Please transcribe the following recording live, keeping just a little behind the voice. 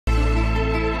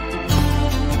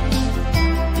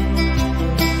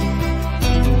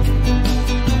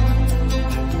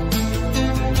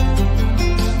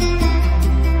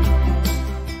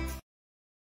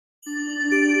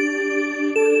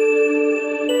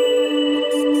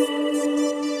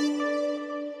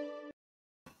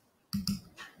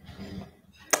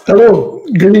Hello,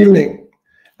 good evening,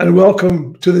 and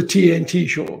welcome to the TNT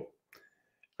Show.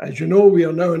 As you know, we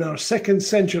are now in our second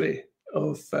century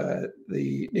of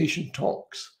the Nation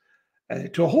Talks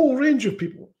to a whole range of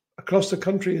people across the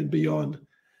country and beyond.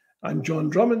 I'm John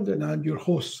Drummond, and I'm your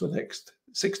host for the next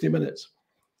 60 minutes.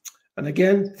 And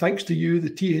again, thanks to you, the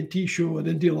TNT Show and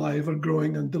India Live are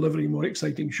growing and delivering more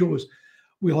exciting shows.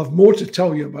 We'll have more to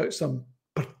tell you about some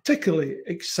particularly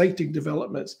exciting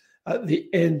developments at the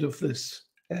end of this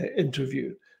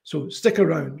interview. So stick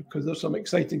around because there's some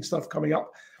exciting stuff coming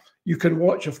up. You can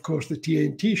watch, of course, the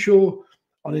TNT Show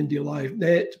on India Live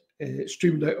Net,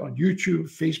 streamed out on YouTube,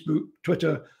 Facebook,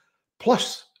 Twitter.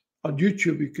 Plus, on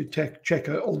YouTube, you can check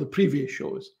out all the previous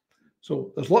shows.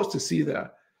 So there's lots to see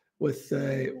there with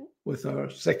our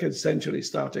second century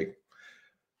starting.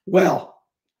 Well,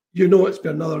 you know it's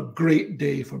been another great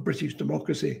day for British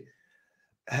democracy.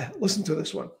 Listen to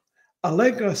this one.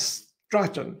 Allegra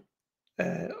Stratton,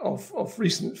 of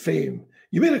recent fame.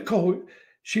 You may recall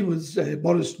she was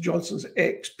Boris Johnson's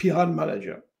ex-PR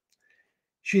manager.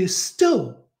 She is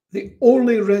still the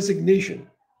only resignation.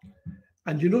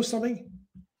 And you know something?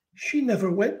 She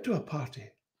never went to a party.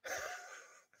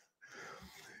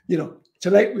 You know,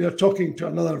 tonight we are talking to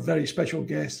another very special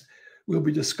guest. We'll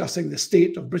be discussing the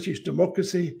state of British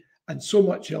democracy and so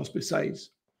much else besides.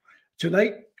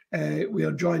 Tonight, we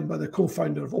are joined by the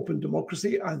co-founder of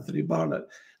openDemocracy, Anthony Barnett.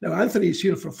 Now, Anthony is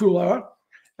here for a full hour,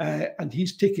 and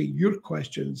he's taking your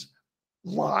questions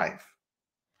live.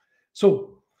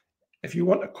 So if you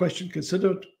want a question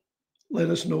considered, let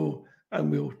us know,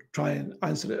 and we'll try and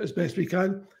answer it as best we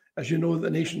can. As you know, the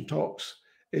Nation Talks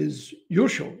is your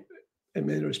show in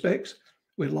many respects.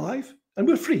 We're live and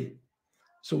we're free.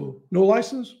 So no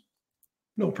license,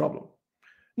 no problem.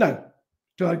 Now,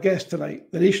 to our guest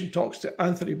tonight, the Nation Talks to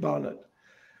Anthony Barnett.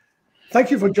 Thank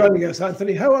you for joining us,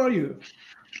 Anthony. How are you?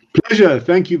 Pleasure.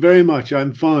 Thank you very much.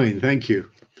 I'm fine. Thank you.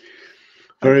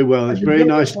 Very well. It's very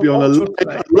nice to be on a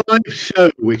live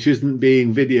show, which isn't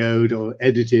being videoed or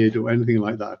edited or anything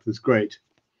like that. It's great.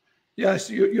 Yes,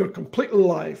 you're completely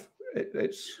live.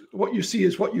 It's what you see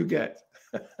is what you get.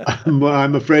 Well,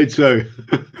 I'm afraid so.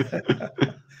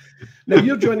 Now,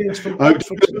 you're joining us from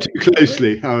Oxford. Too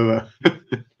closely, however.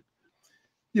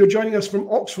 You're joining us from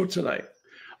Oxford tonight.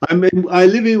 I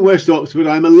live in West Oxford.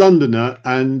 I'm a Londoner,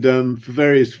 and for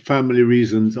various family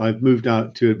reasons, I've moved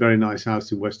out to a very nice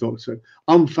house in West Oxford.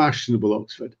 Unfashionable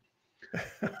Oxford.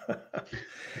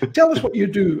 Tell us what you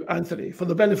do, Anthony, for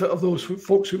the benefit of those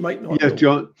folks who might not know. Yes,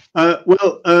 John.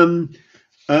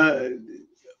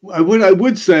 What I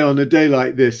would say on a day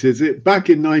like this is that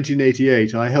back in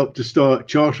 1988, I helped to start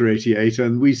Charter 88,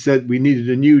 and we said we needed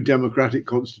a new democratic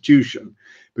constitution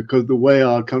because the way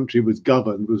our country was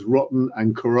governed was rotten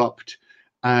and corrupt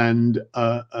and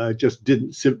just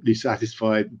didn't simply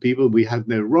satisfy people. We had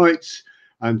no rights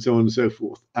and so on and so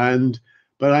forth.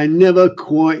 But I never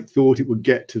quite thought it would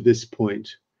get to this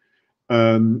point.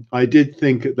 I did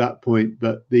think at that point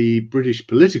that the British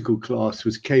political class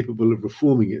was capable of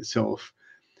reforming itself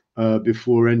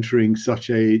before entering such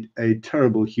a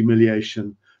terrible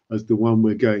humiliation as the one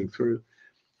we're going through.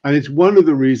 And it's one of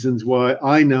the reasons why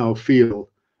I now feel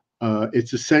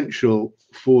it's essential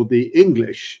for the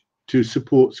English to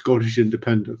support Scottish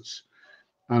independence.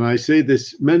 And I say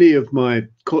this, many of my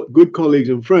good colleagues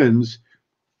and friends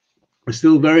are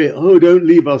still very, oh, don't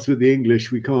leave us with the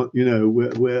English. We can't, you know,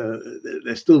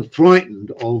 they're still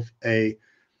frightened of an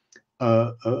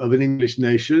English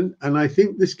nation. And I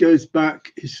think this goes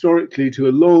back historically to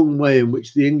a long way in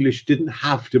which the English didn't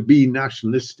have to be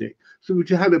nationalistic. So which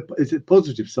had it's a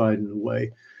positive side in a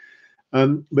way.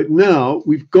 But now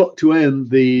we've got to end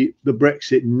the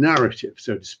Brexit narrative,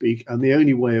 so to speak. And the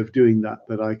only way of doing that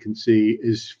I can see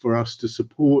is for us to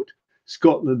support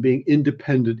Scotland being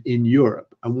independent in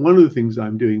Europe. And one of the things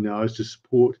I'm doing now is to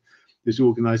support this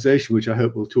organization, which I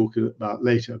hope we'll talk about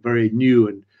later, a very new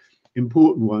and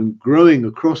important one growing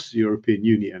across the European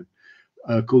Union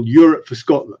called Europe for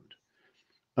Scotland.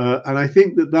 And I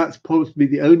think that's possibly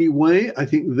the only way. I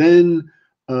think then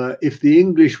if the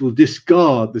English will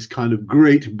discard this kind of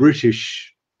great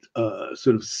British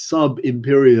sort of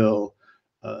sub-imperial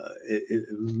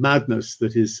madness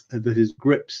that is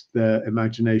grips their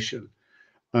imagination,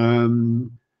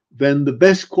 then the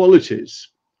best qualities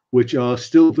which are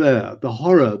still there, the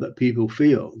horror that people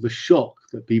feel, the shock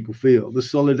that people feel, the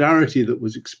solidarity that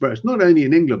was expressed, not only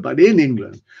in England, but in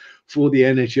England for the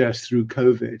NHS through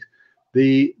COVID,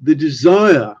 the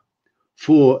desire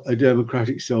for a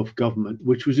democratic self-government,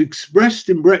 which was expressed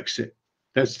in Brexit,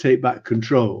 let's take back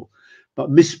control, but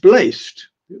misplaced.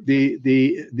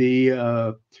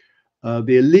 The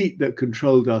The elite that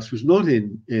controlled us was not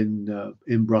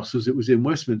in Brussels; it was in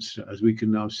Westminster, as we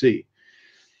can now see.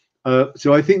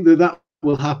 So I think that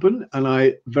will happen, and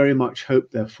I very much hope,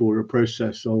 therefore, a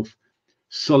process of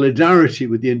solidarity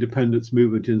with the independence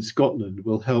movement in Scotland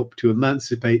will help to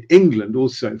emancipate England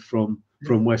also from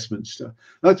Westminster.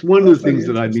 That's one of the things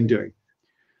that I've been doing.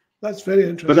 That's very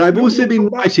interesting. But I've also been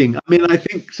writing. I mean, I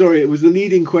think, sorry, it was the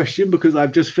leading question, because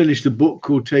I've just finished a book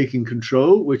called Taking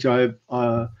Control, which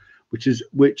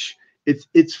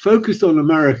it's focused on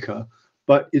America,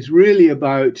 but it's really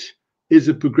about, is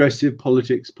a progressive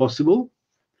politics possible?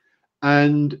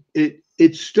 And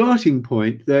its starting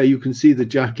point, there you can see the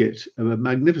jacket, a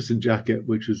magnificent jacket,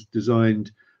 which was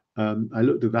designed. I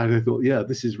looked at that, I thought, yeah,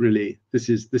 this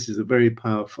is a very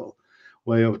powerful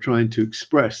way of trying to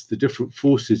express the different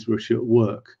forces which are at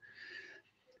work.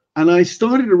 And I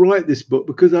started to write this book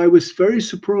because I was very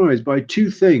surprised by two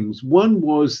things. One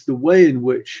was the way in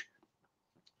which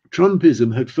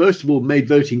Trumpism had, first of all, made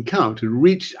voting count, had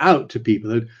reached out to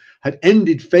people, had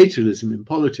ended fatalism in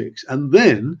politics, and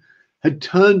then had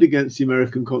turned against the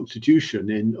American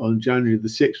Constitution on January the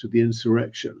 6th with the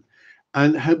insurrection,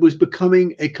 and was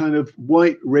becoming a kind of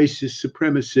white racist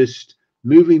supremacist,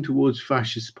 moving towards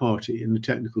fascist party in the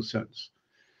technical sense.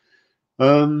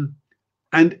 And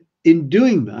in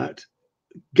doing that,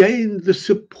 gained the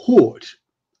support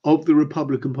of the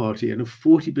Republican Party and of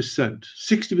 40%,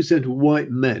 60% of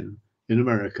white men in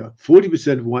America.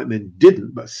 40% of white men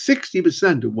didn't, but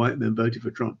 60% of white men voted for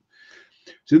Trump.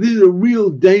 So this is a real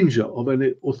danger of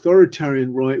an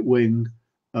authoritarian right-wing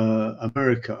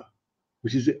America,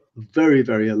 which is very,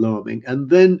 very alarming. And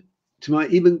then, to my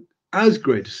even as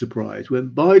great a surprise,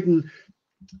 when Biden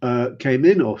came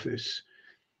in office,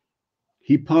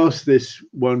 he passed this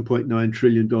 $1.9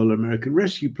 trillion American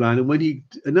Rescue Plan. And when he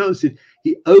announced it,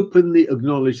 he openly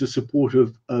acknowledged the support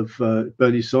of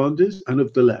Bernie Sanders and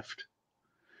of the left.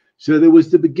 So there was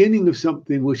the beginning of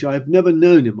something which I've never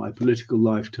known in my political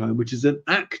lifetime, which is an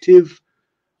active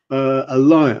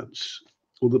alliance,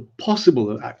 or the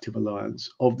possible active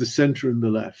alliance of the center and the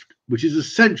left, which is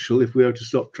essential if we are to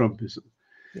stop Trumpism.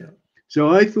 Yeah. So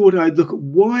I thought I'd look at,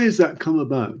 why has that come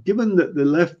about? Given that the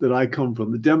left that I come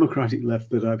from, the democratic left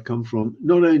that I've come from,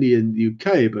 not only in the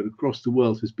UK, but across the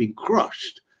world, has been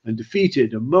crushed and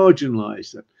defeated and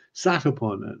marginalized and sat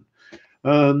upon.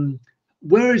 And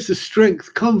where has the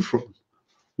strength come from?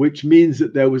 Which means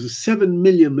that there was a 7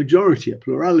 million majority, a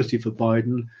plurality for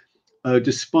Biden,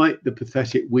 despite the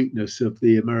pathetic weakness of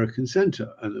the American center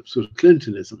and of sort of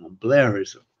Clintonism and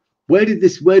Blairism. Where did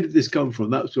this come from?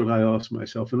 That's what I asked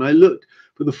myself. And I looked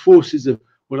for the forces of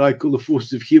what I call the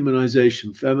forces of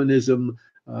humanization: feminism,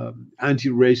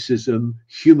 anti-racism,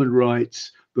 human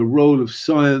rights, the role of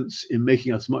science in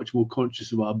making us much more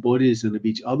conscious of our bodies and of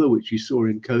each other, which we saw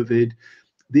in COVID,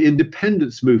 the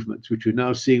independence movements, which we're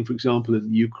now seeing, for example, in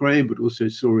the Ukraine, but also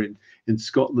saw in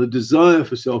Scotland, the desire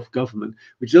for self-government,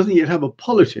 which doesn't yet have a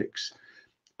politics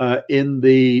in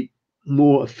the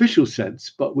more official sense,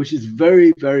 but which is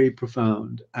very, very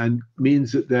profound and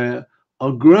means that there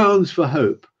are grounds for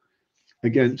hope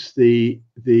against the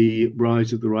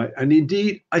rise of the right. And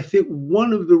indeed, I think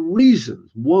one of the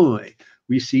reasons why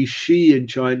we see Xi in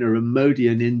China and Modi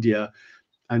in India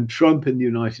and Trump in the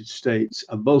United States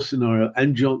and Bolsonaro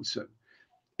and Johnson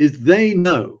is they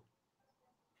know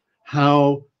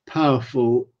how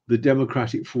powerful the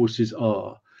democratic forces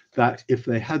are, that if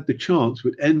they had the chance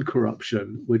would end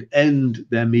corruption, would end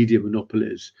their media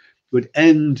monopolies, would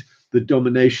end the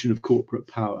domination of corporate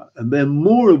power. And they're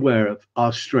more aware of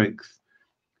our strength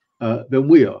than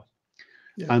we are.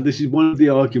 Yeah. And this is one of the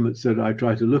arguments that I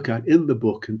try to look at in the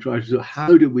book and try to,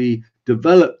 how do we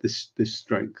develop this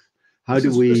strength? How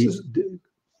do we?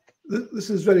 This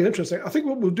is very interesting. I think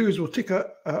what we'll do is we'll take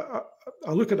a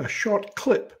look at a short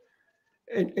clip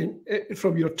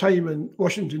from your time in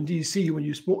Washington, D.C., when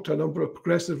you spoke to a number of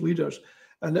progressive leaders.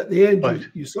 And at the end, right,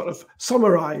 you sort of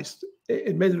summarized,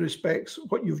 in many respects,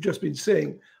 what you've just been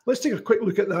saying. Let's take a quick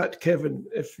look at that, Kevin,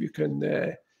 if you can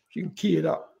key it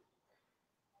up.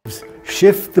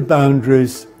 Shift the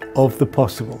boundaries of the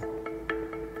possible.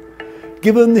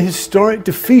 Given the historic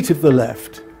defeat of the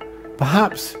left,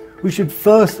 perhaps we should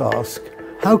first ask,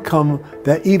 how come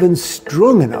they're even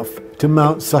strong enough to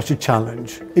mount such a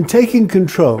challenge? In Taking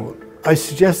Control, I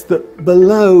suggest that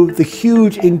below the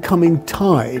huge incoming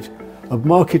tide of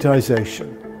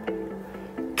marketization,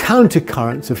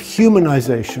 countercurrents of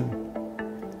humanization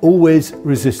always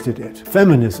resisted it.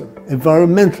 Feminism,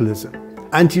 environmentalism,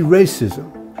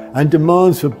 anti-racism, and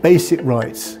demands for basic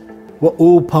rights were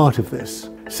all part of this.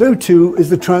 So too is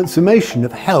the transformation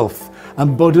of health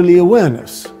and bodily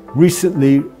awareness,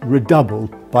 recently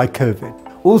redoubled by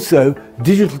COVID. Also,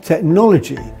 digital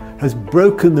technology has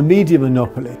broken the media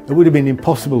monopoly. It would have been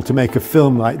impossible to make a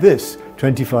film like this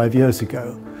 25 years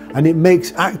ago, and it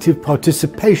makes active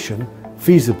participation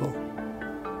feasible.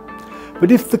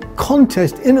 But if the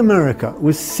contest in America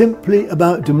was simply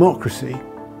about democracy,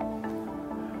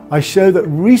 I show that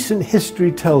recent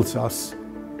history tells us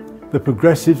the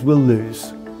progressives will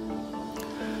lose.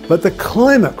 But the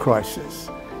climate crisis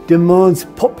demands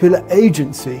popular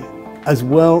agency as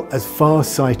well as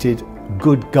far-sighted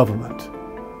good government.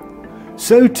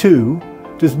 So too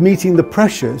does meeting the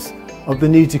pressures of the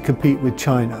need to compete with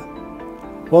China,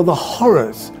 while the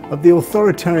horrors of the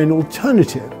authoritarian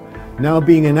alternative now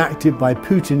being enacted by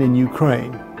Putin in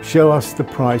Ukraine show us the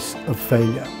price of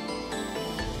failure.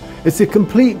 It's a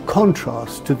complete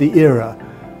contrast to the era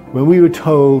when we were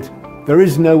told there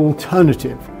is no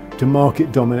alternative to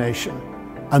market domination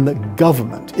and that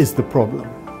government is the problem.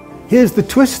 Here's the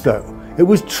twist though. It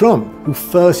was Trump who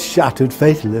first shattered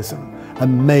fatalism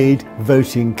and made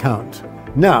voting count.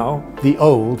 Now, the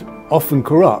old, often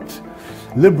corrupt,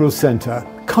 liberal centre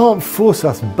can't force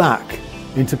us back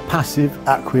into passive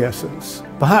acquiescence.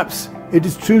 Perhaps it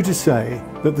is true to say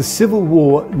that the Civil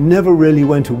War never really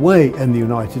went away in the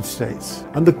United States,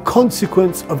 and the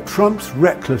consequence of Trump's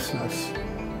recklessness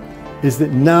is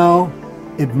that now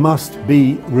it must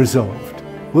be resolved.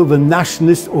 Will the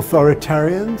nationalist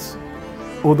authoritarians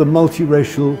or the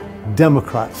multiracial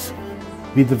Democrats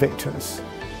be the victors?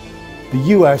 The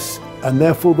US, and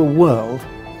therefore the world,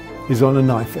 is on a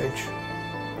knife edge.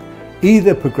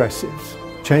 Either progressives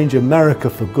change America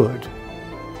for good,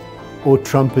 or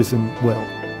Trumpism will.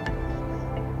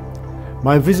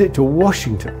 My visit to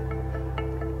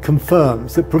Washington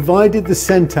confirms that provided the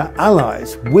centre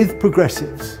allies with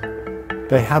progressives,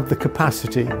 they have the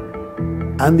capacity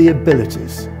and the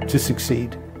abilities to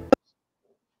succeed.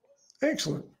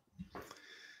 Excellent.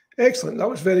 Excellent. That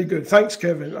was very good. Thanks,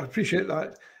 Kevin. I appreciate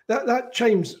that. That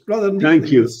chimes rather neatly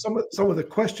Thank you. with some of the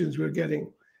questions we're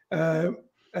getting.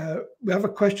 We have a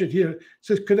question here. It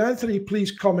says, could Anthony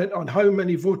please comment on how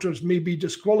many voters may be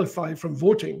disqualified from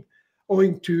voting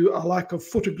owing to a lack of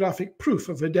photographic proof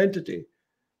of identity?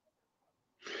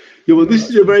 Yeah, well, this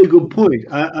is a very good point.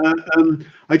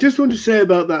 I just want to say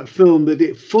about that film that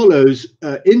it follows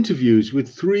interviews with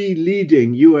 3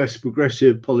 leading US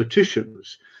progressive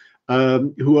politicians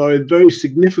who are in very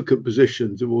significant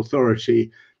positions of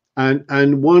authority,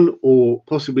 and 1 or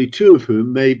possibly 2 of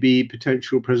whom may be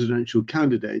potential presidential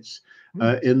candidates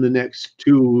in the next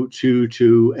 2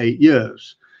 to 8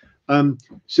 years.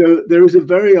 So there is a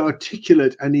very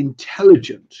articulate and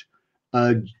intelligent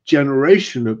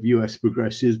generation of US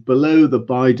progressives below the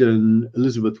Biden,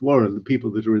 Elizabeth Warren, the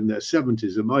people that are in their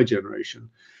 70s of my generation,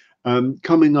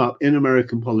 coming up in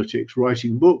American politics,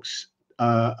 writing books,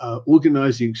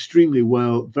 organizing extremely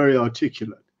well, very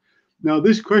articulate. Now,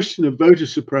 this question of voter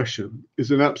suppression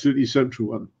is an absolutely central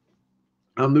one.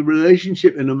 And the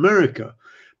relationship in America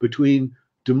between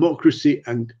democracy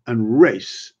and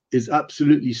race is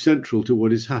absolutely central to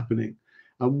what is happening.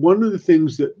 And one of the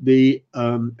things that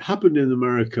happened in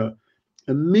America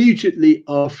immediately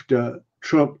after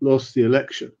Trump lost the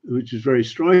election, which is very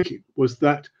striking, was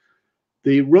that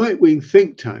the right-wing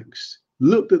think tanks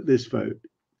looked at this vote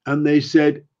and they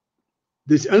said,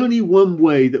 there's only one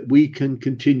way that we can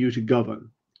continue to govern,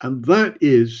 and that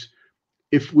is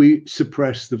if we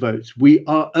suppress the votes. We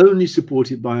are only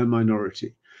supported by a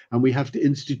minority, and we have to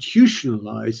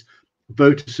institutionalize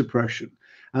voter suppression.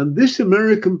 And this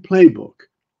American playbook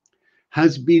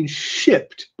has been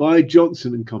shipped by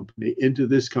Johnson and Company into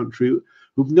this country,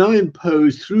 who've now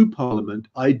imposed through Parliament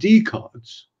ID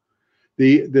cards,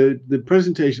 the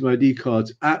presentation of ID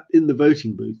cards in the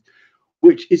voting booth,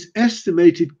 which is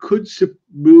estimated could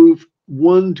remove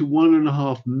 1 to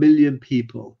 1.5 million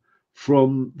people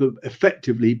from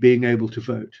effectively being able to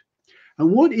vote.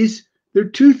 And there are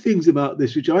 2 things about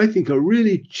this which I think are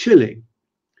really chilling.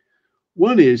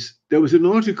 One is, there was an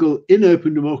article in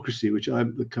Open Democracy, which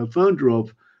I'm the co-founder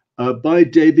of, by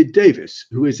David Davis,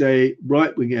 who is a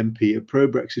right-wing MP, a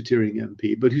pro-Brexiteering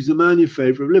MP, but who's a man in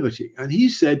favor of liberty. And he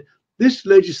said, this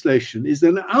legislation is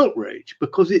an outrage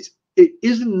because it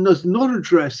does not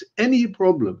address any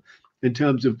problem in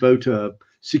terms of voter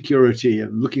security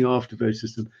and looking after voter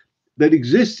system that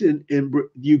exists in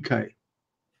the UK.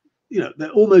 You know,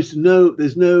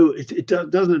 it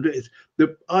doesn't address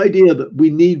the idea that we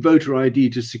need voter ID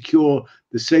to secure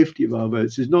the safety of our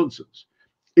votes is nonsense.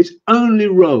 Its only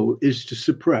role is to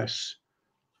suppress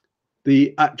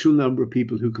the actual number of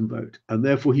people who can vote, and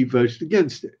therefore he voted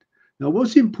against it. Now,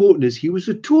 what's important is he was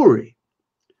a Tory.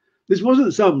 This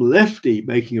wasn't some lefty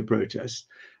making a protest,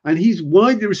 and he's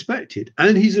widely respected,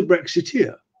 and he's a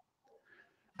Brexiteer.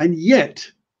 And yet,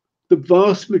 the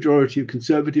vast majority of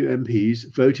Conservative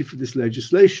MPs voted for this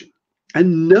legislation,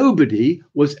 and nobody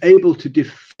was able to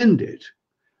defend it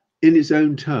in its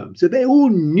own terms. So they all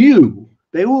knew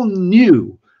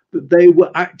that they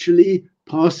were actually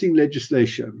passing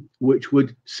legislation which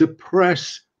would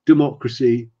suppress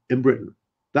democracy in Britain.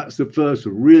 That's the first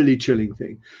really chilling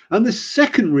thing. And the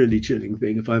second really chilling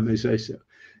thing, if I may say so,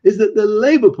 is that the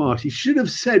Labour Party should have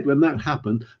said when that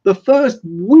happened, the first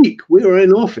week we were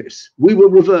in office, we will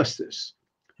reverse this.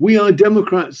 We are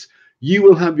Democrats. You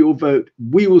will have your vote.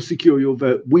 We will secure your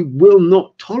vote. We will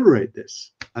not tolerate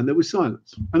this. And there was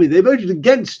silence. I mean, they voted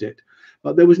against it,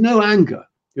 but there was no anger.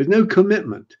 There was no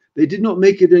commitment. They did not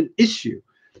make it an issue.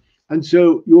 And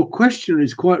so your question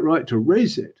is quite right to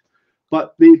raise it.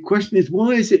 But the question is,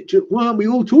 why aren't we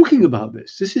all talking about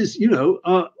this? This is, you know,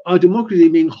 our democracy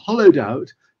being hollowed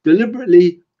out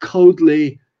deliberately,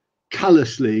 coldly,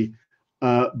 callously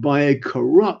by a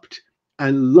corrupt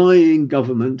and lying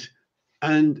government,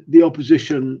 and the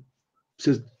opposition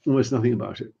says almost nothing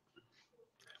about it.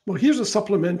 Well, here's a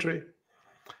supplementary.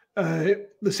 The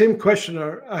same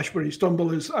questioner, Ashbury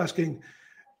Stumble, is asking,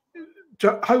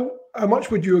 how much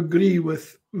would you agree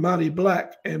with Mary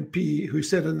Black MP, who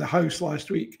said in the House last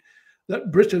week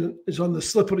that Britain is on the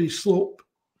slippery slope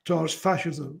towards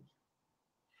fascism?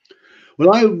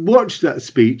 Well, I watched that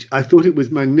speech. I thought it was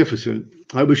magnificent.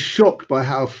 I was shocked by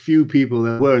how few people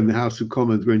there were in the House of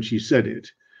Commons when she said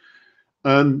it.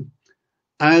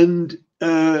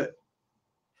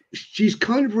 She's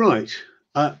kind of right.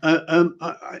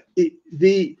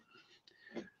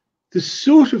 The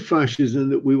sort of fascism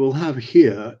that we will have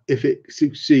here, if it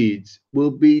succeeds,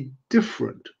 will be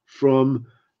different from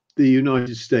the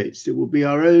United States. It will be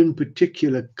our own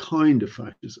particular kind of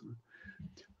fascism.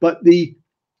 But the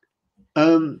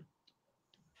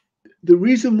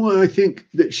reason why I think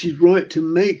that she's right to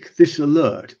make this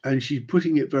alert, and she's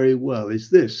putting it very well, is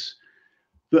this: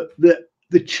 that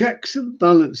the checks and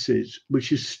balances which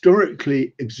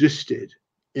historically existed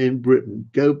in Britain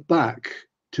go back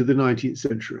to the 19th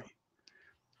century.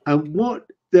 And what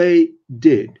they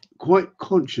did quite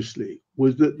consciously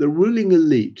was that the ruling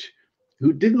elite,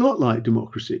 who did not like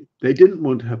democracy, they didn't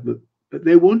want to have but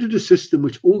they wanted a system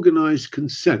which organized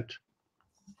consent.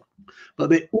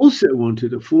 But they also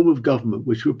wanted a form of government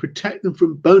which would protect them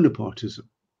from Bonapartism.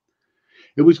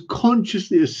 It was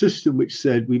consciously a system which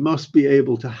said we must be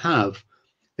able to have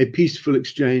a peaceful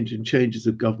exchange and changes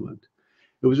of government.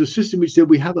 It was a system which said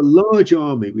we have a large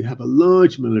army, we have a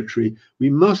large military,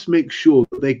 we must make sure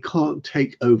that they can't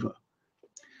take over.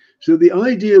 So the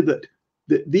idea that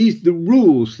the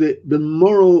rules, the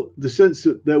moral, the sense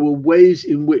that there were ways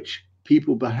in which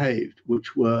people behaved,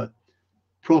 which were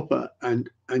proper and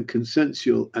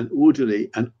consensual and orderly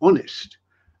and honest,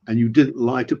 and you didn't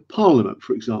lie to Parliament,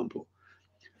 for example.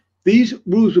 These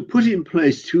rules were put in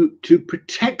place to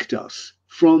protect us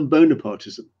from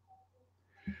Bonapartism.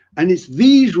 And it's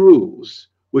these rules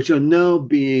which are now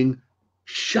being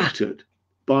shattered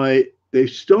by, they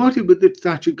started with the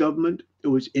Thatcher government, it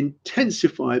was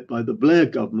intensified by the Blair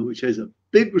government, which has a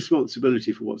big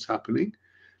responsibility for what's happening,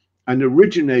 and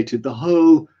originated the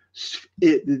whole,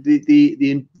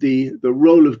 the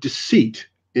role of deceit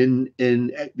in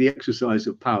the exercise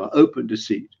of power, open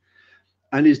deceit,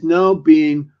 and is now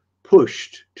being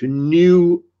pushed to a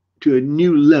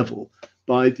new level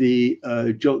by the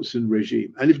Johnson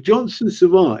regime. And if Johnson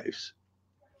survives,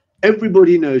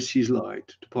 everybody knows he's lied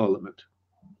to Parliament.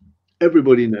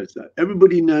 Everybody knows that.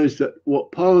 Everybody knows that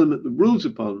what Parliament, the rules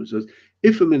of Parliament says,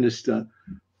 if a minister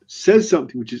says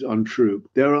something which is untrue,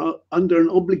 they are under an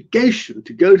obligation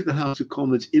to go to the House of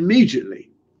Commons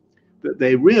immediately, that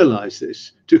they realise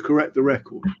this, to correct the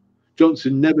record.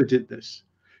 Johnson never did this.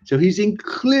 So he's in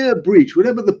clear breach,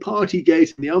 whatever the party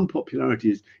gate and the unpopularity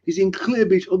is, he's in clear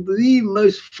breach of the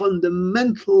most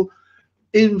fundamental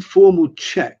informal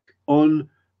check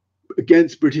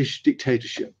against British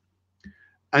dictatorship.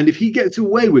 And if he gets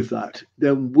away with that,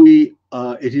 then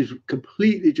it is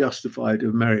completely justified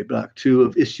of Mary Black to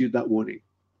have issued that warning.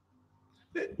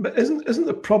 But isn't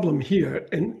the problem here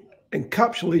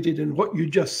encapsulated in what you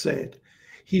just said?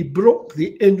 He broke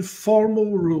the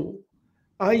informal rule,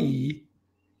 i.e.,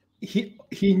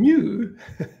 he knew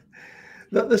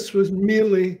that this was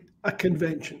merely a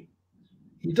convention.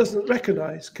 He doesn't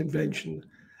recognize convention.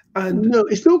 And no,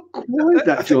 it's not quite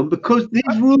that, John, because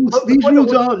these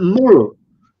rules aren't moral.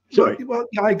 Sorry. Well,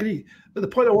 yeah, I agree. But the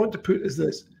point I want to put is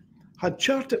this: had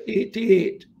Charter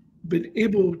 88 been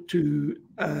able to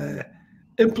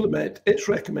implement its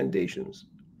recommendations,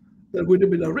 there would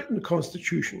have been a written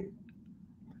constitution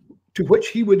to which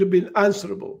he would have been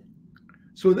answerable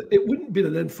So that it wouldn't be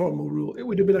an informal rule. It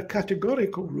would have been a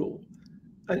categorical rule.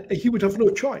 And he would have no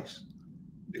choice.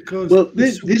 Because well,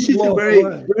 this is a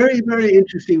very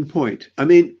interesting point. I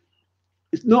mean,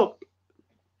 it's not.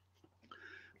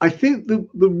 I think the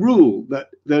rule that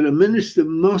a minister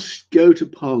must go to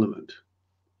Parliament,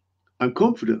 I'm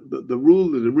confident that the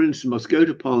rule that a minister must go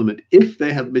to Parliament if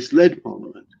they have misled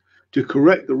Parliament to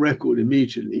correct the record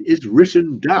immediately is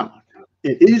written down.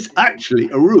 It is actually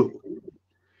a rule.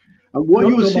 And what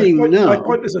you're seeing now, my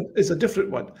point is a different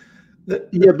one. But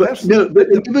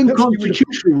even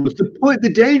constitutional rules,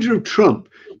 the danger of Trump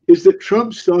is that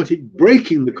Trump started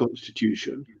breaking the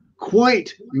Constitution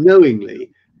quite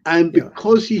knowingly. And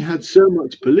because he had so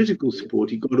much political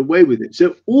support, he got away with it.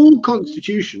 So all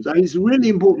constitutions, and it's a really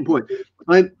important point.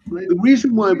 The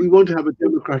reason why we want to have a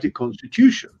democratic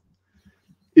constitution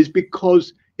is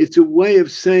because it's a way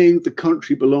of saying the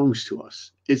country belongs to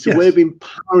us. It's a way of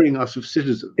empowering us as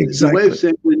citizens. Exactly. It's a way of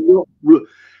saying we're not,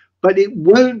 but it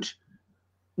won't.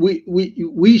 We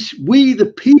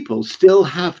the people still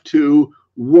have to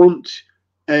want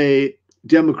a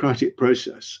democratic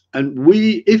process, and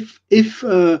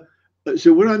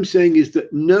so what I'm saying is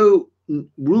that no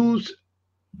rules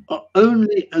are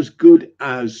only as good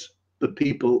as the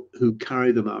people who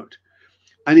carry them out,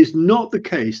 and it's not the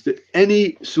case that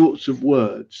any sorts of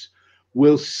words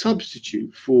will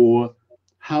substitute for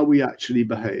how we actually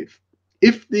behave.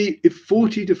 If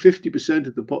 40 to 50%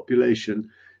 of the population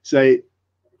say,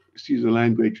 excuse the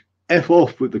language, F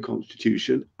off with the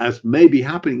Constitution, as may be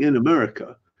happening in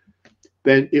America,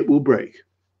 then it will break.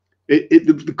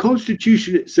 The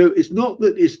Constitution, so it's not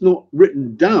that it's not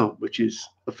written down, which is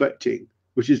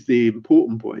the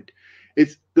important point.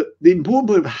 It's the important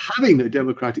point of having a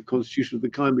democratic constitution of the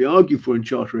kind we argue for in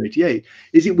Charter 88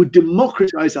 is it would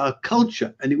democratize our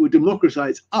culture, and it would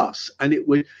democratize us, and it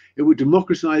would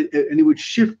democratize, and it would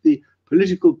shift the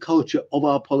political culture of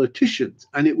our politicians,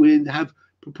 and it would have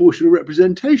proportional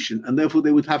representation, and therefore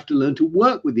they would have to learn to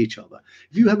work with each other.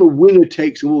 If you have a winner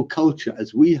takes all culture,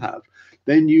 as we have,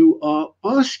 then you are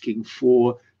asking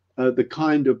for the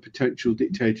kind of potential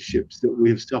dictatorships that we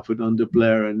have suffered under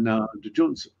Blair and now under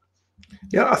Johnson.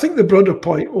 Yeah, I think the broader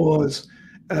point was,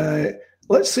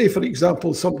 let's say, for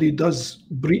example, somebody does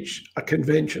breach a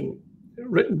convention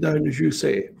written down, as you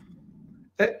say.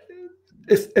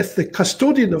 If the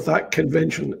custodian of that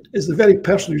convention is the very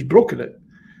person who's broken it,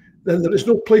 then there is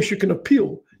no place you can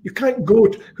appeal. You can't go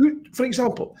to, for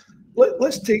example,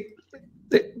 let's take,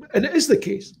 and it is the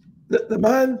case, that the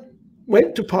man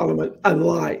went to Parliament and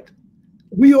lied.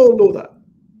 We all know that.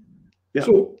 Yeah.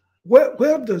 So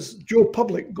where does Joe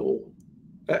Public go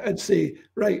and say,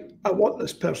 right, I want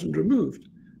this person removed?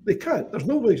 They can't. There's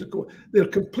no way to go. They're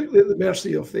completely at the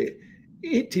mercy of the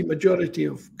 80 majority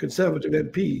of Conservative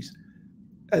MPs,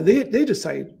 and they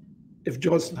decide if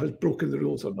Johnson has broken the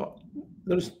rules or not.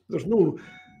 There's no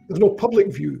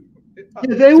public view.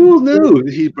 Yeah, they all know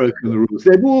that he's broken the rules.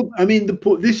 They've all. I mean,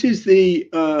 this is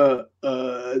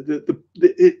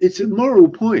it's a moral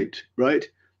point, right?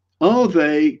 Are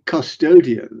they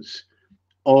custodians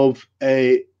of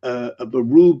a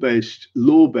rule-based,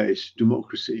 law-based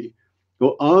democracy,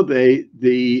 or are they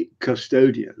the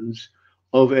custodians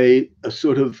of a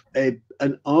sort of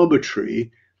an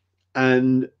arbitrary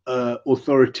and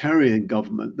authoritarian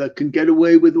government that can get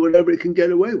away with whatever it can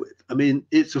get away with? I mean,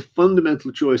 it's a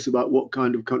fundamental choice about what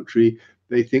kind of country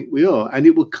they think we are. And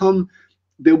it will come,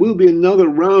 there will be another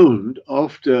round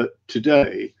after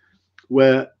today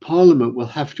where Parliament will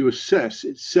have to assess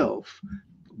itself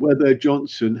whether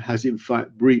Johnson has in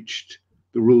fact breached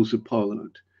the rules of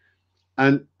Parliament.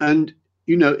 And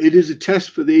you know, it is a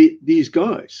test for these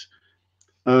guys.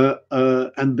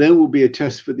 And there will be a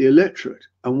test for the electorate.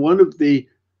 And one of the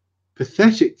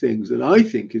pathetic things that I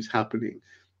think is happening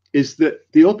is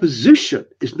that the opposition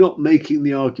is not making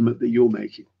the argument that you're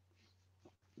making.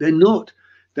 They're not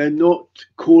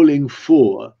calling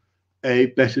for a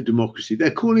better democracy.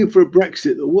 They're calling for a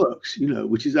Brexit that works, you know,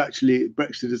 which is actually,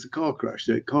 Brexit is a car crash,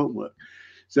 so it can't work.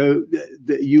 So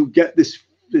you get this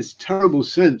terrible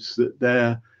sense that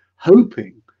they're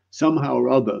hoping somehow or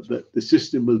other that the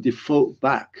system will default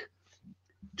back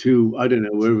to, I don't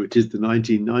know, wherever it is, the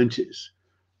 1990s.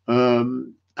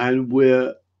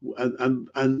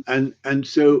 And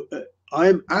so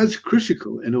I'm as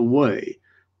critical in a way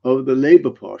of the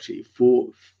Labour Party for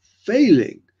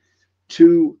failing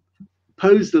to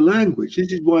pose the language.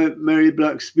 This is why Mary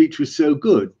Black's speech was so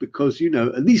good, because, you know,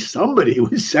 at least somebody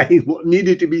was saying what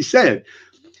needed to be said.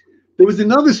 There was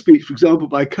another speech, for example,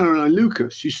 by Caroline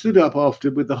Lucas. She stood up after,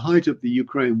 with the height of the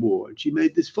Ukraine war, and she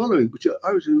made this following, which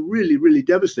I was a really, really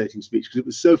devastating speech because it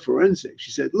was so forensic.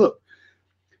 She said, look,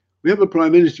 We have a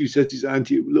prime minister who says he's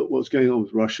look what's going on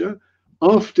with Russia.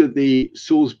 After the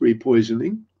Salisbury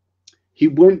poisoning, he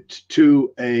went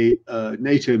to a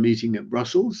NATO meeting in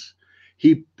Brussels.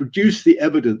 He produced the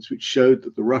evidence which showed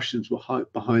that the Russians were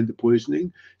behind the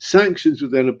poisoning. Sanctions were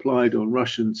then applied on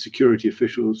Russian security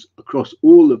officials across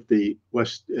all of the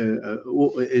West,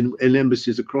 in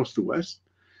embassies across the West.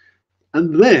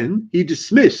 And then he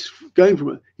dismissed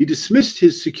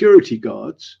his security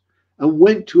guards and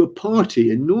went to a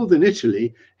party in northern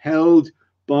Italy held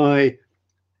by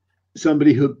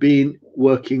somebody who had been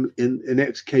working in an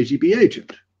ex-KGB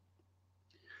agent.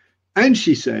 And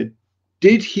she said,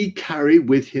 did he carry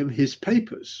with him his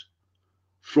papers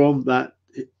from that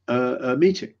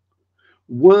meeting?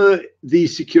 Were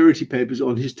these security papers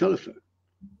on his telephone?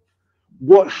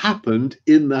 What happened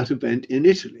in that event in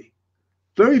Italy?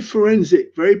 Very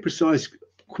forensic, very precise,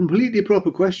 completely proper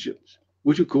questions,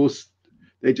 which of course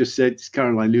they just said, it's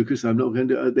Caroline Lucas, I'm not going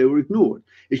to, they were ignored.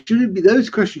 It shouldn't be, those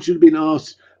questions should have been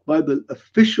asked by the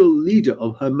official leader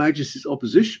of Her Majesty's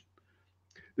opposition.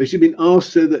 They should have been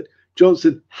asked so that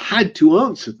Johnson had to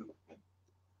answer them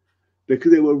because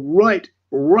they were right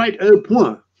au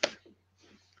point.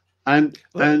 And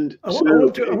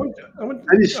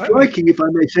it's striking, if I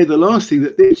may say the last thing,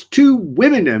 that there's two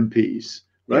women MPs,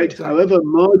 right? Exactly. However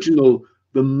marginal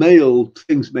the male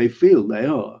things may feel they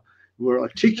are, who are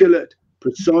articulate,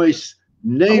 precise,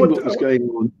 name what was going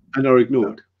on, and are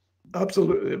ignored.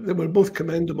 Absolutely, they were both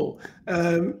commendable.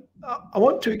 I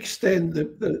want to extend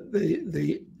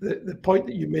the point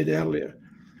that you made earlier,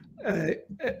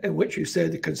 in which you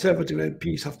said the Conservative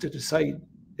MPs have to decide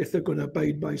if they're going to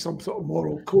abide by some sort of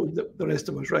moral code that the rest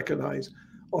of us recognise,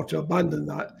 or to abandon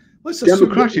that.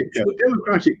 Democratic code.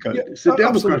 Yeah, it's a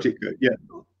democratic code. Yeah.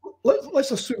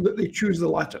 Let's assume that they choose the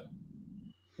latter.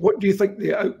 What do you think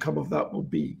the outcome of that will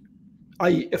be?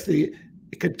 I.e., if they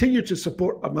continue to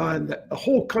support a man that the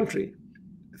whole country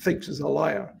thinks is a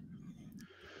liar,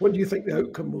 what do you think the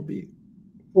outcome will be?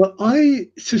 Well, I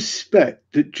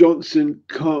suspect that Johnson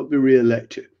can't be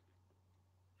re-elected.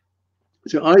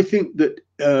 So I think that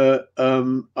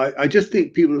I just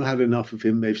think people have had enough of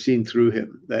him. They've seen through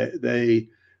him. They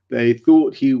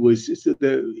thought he was,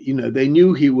 they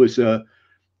knew he was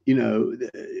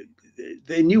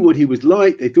they knew what he was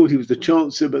like. They thought he was the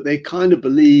Chancellor, but they kind of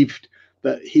believed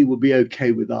that he would be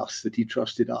okay with us, that he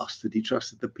trusted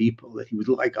the people, that he was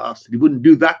like us, that he wouldn't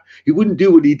do that. He wouldn't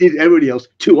do what he did everybody else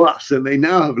to us. And they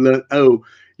now have learned,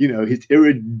 he's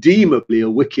irredeemably a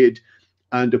wicked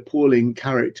and appalling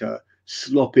character,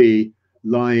 sloppy,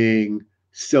 lying,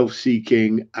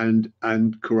 self-seeking, and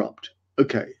corrupt.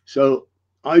 Okay, so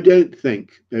I don't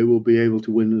think they will be able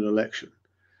to win an election.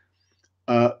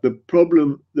 The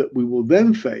problem that we will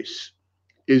then face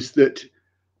is that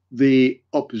the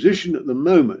opposition at the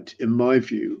moment, in my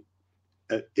view,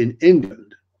 in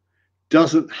England,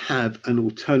 doesn't have an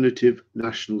alternative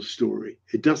national story.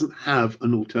 It doesn't have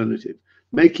an alternative.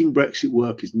 Making Brexit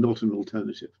work is not an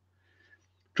alternative.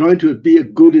 Trying to be a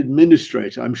good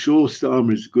administrator, I'm sure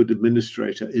Starmer is a good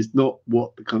administrator, is not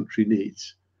what the country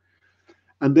needs.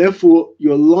 And therefore,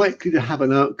 you're likely to have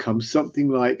an outcome, something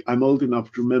like, I'm old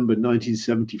enough to remember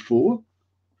 1974,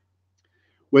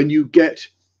 when you get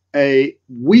you've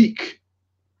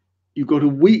got a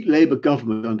weak Labour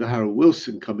government under Harold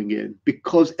Wilson coming in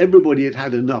because everybody had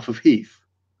had enough of Heath.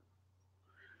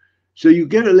 So you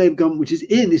get a Labour government which is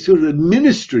sort of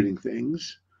administering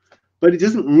things, but it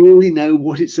doesn't really know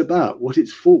what it's about, what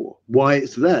it's for, why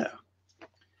it's there.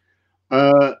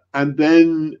 And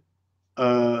then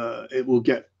it will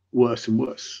get worse and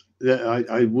worse.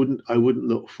 I wouldn't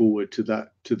look forward to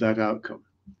that outcome.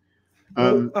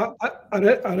 Well,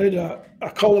 I read a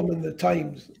column in the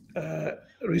Times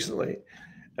recently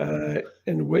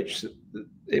in which the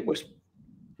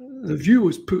view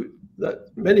was put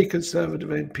that many Conservative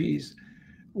MPs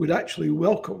would actually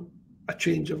welcome a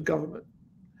change of government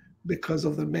because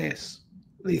of the mess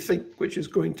they think which is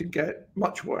going to get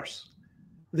much worse.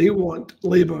 They want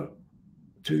Labour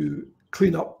to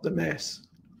clean up the mess,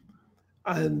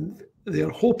 and they're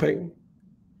hoping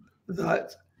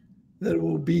that there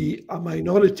will be a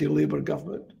minority Labour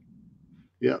government,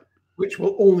 which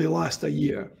will only last a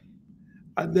year.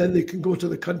 And then they can go to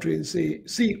the country and say,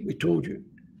 see, we told you.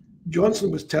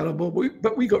 Johnson was terrible,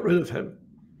 but we got rid of him.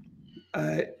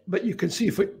 But you can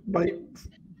see by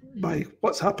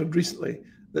what's happened recently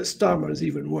that Starmer is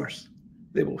even worse,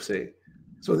 they will say.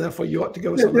 So therefore, you ought to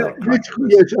give us another crack.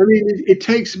 Yes, I mean, it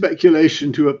takes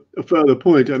speculation to a further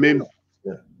point. I mean,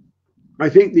 I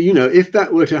think that, if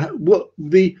that were to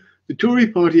the Tory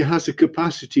party has a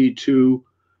capacity to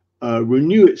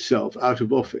renew itself out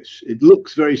of office. It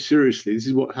looks very seriously. This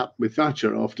is what happened with Thatcher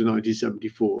after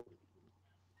 1974.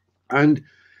 And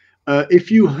if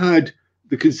you had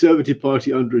the Conservative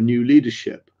Party under a new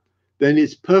leadership, then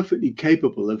it's perfectly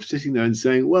capable of sitting there and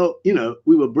saying, well, you know,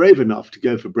 we were brave enough to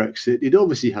go for Brexit. It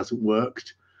obviously hasn't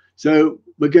worked. So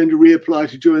we're going to reapply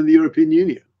to join the European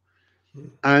Union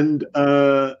and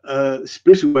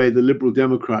split away the Liberal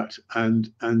Democrat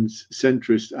and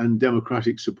centrist and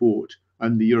democratic support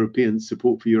and the European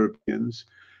support for Europeans,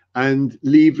 and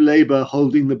leave Labour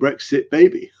holding the Brexit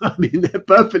baby. I mean, they're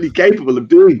perfectly capable of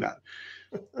doing that.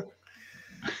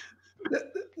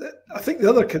 I think the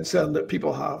other concern that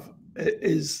people have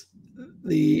is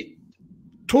the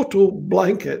total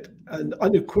blanket and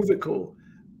unequivocal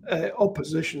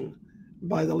opposition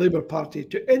by the Labour Party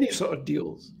to any sort of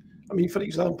deals. I mean, for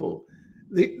example,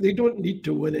 they don't need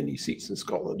to win any seats in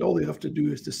Scotland. All they have to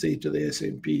do is to say to the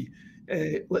SNP,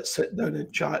 let's sit down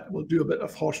and chat, we'll do a bit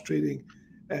of horse trading,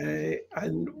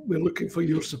 and we're looking for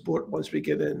your support once we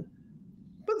get in.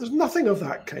 But there's nothing of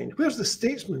that kind. Where's the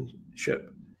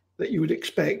statesmanship that you would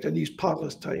expect in these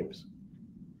parlous times?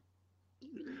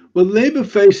 Well, Labour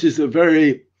faces a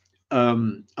very,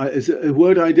 it's a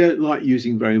word I don't like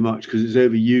using very much because it's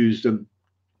overused,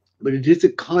 but it is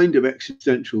a kind of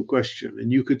existential question.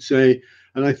 And you could say,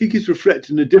 and I think it's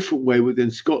reflected in a different way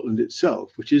within Scotland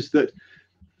itself, which is that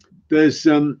there's,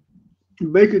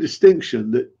 make a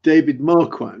distinction that David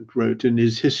Marquand wrote in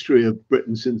his History of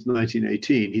Britain since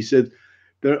 1918. He said,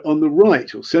 there on the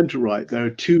right or centre right, there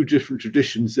are two different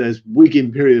traditions. There's Whig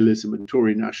imperialism and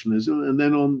Tory nationalism, and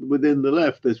then within the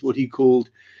left, there's what he called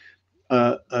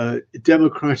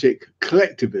democratic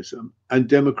collectivism and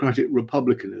democratic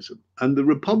republicanism. And the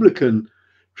Republican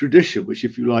tradition, which,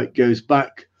 if you like, goes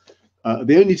back,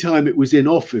 the only time it was in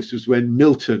office was when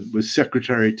Milton was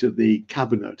secretary to the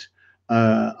cabinet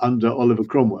under Oliver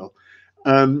Cromwell.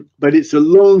 But it's a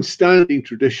long-standing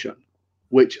tradition,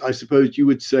 which I suppose you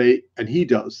would say, and he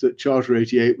does, that Charter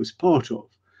 88 was part of,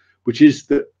 which is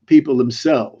that people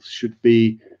themselves should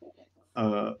be,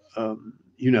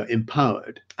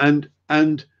 empowered.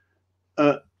 And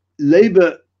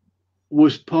Labour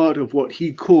was part of what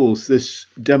he calls this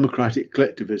democratic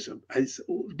collectivism. It's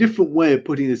a different way of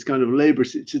putting this kind of Labour.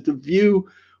 It's the view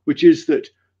which is that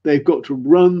they've got to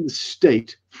run the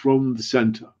state from the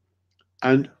centre.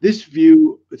 And this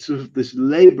view, sort of this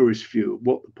Labourist view of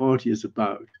what the party is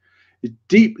about, is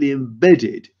deeply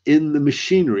embedded in the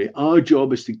machinery. Our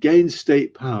job is to gain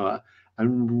state power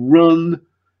and run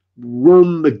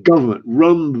the government,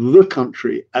 run the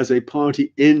country as a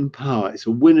party in power. It's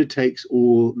a winner takes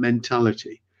all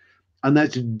mentality. And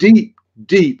that's deep,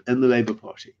 deep in the Labour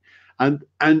Party. And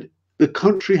the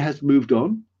country has moved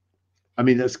on. I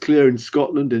mean, that's clear in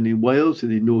Scotland and in Wales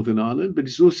and in Northern Ireland, but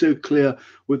it's also clear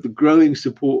with the growing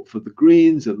support for the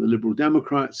Greens and the Liberal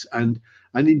Democrats and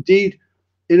indeed,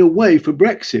 in a way, for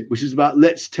Brexit, which is about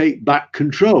let's take back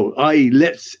control, i.e.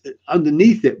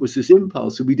 underneath it was this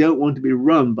impulse that we don't want to be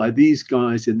run by these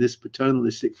guys in this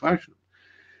paternalistic fashion.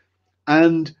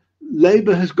 And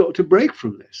Labour has got to break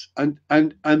from this. And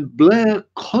Blair,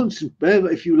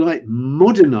 if you like,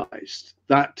 modernised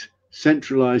that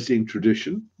centralising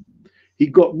tradition. He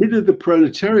got rid of the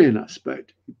proletarian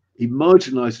aspect. He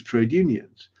marginalised the trade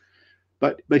unions,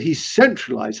 but he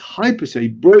centralised, he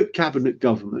broke cabinet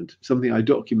government, something I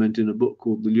document in a book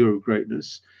called The Lure of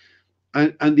Greatness,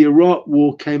 and the Iraq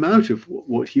War came out of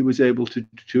what he was able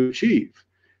to achieve.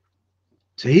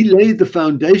 So he laid the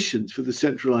foundations for the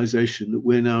centralisation that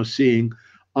we're now seeing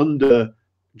under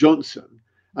Johnson.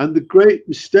 And the great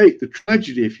mistake, the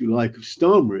tragedy, if you like, of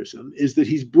Starmerism is that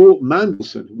he's brought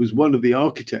Mandelson, who was one of the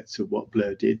architects of what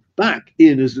Blair did, back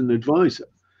in as an advisor.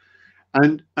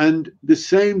 And the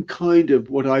same kind of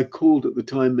what I called at the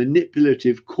time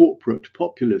manipulative corporate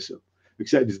populism,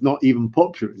 except it's not even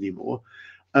popular anymore,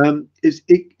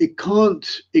 it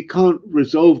can't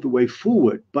resolve the way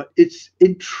forward, but it's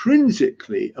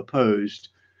intrinsically opposed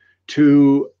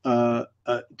to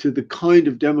the kind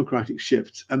of democratic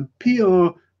shifts. And PR,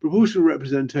 proportional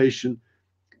representation,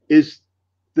 is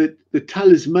the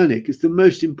talismanic, is the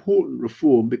most important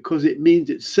reform because it means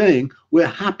it's saying we're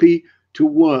happy to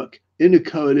work in a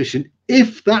coalition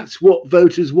if that's what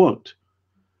voters want.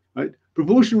 Right?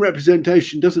 Proportional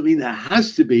representation doesn't mean there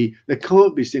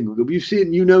can't be single. You've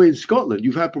seen, in Scotland,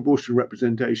 you've had proportional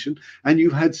representation and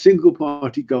you've had single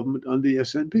party government under the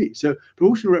SNP. So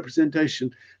proportional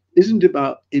representation isn't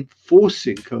about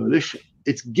enforcing coalition.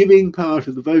 It's giving power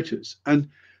to the voters. And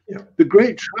the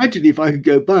great tragedy, if I could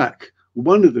go back,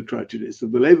 one of the tragedies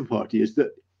of the Labour Party is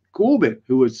that Corbyn,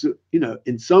 who was,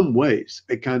 in some ways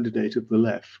a candidate of the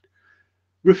left,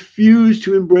 refused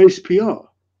to embrace PR.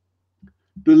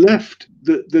 the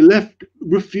left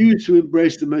refused to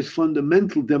embrace the most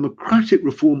fundamental democratic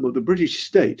reform of the British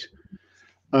state.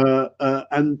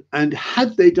 And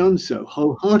had they done so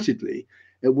wholeheartedly,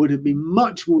 it would have been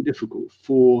much more difficult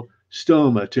for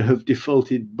Starmer to have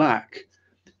defaulted back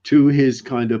to his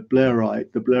kind of the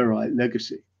Blairite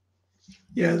legacy.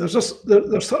 Yeah, there's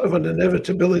sort of an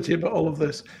inevitability about all of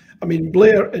this. I mean,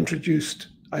 Blair introduced,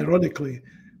 ironically,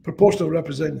 proportional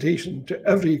representation to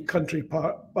every country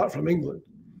apart from England,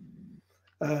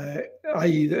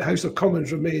 i.e. the House of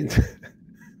Commons remained.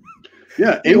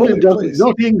 Yeah, England doesn't,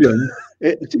 not England.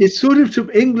 It's sort of to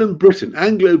England, Britain,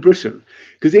 Anglo-Britain,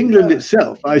 because England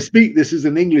itself, I speak this as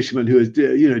an Englishman who is,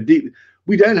 deep.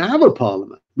 We don't have a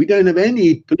parliament. We don't have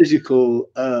any political.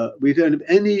 We don't have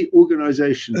any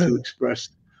organisation to express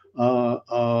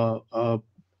our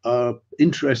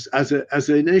interests as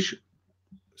a nation.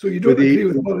 So you don't agree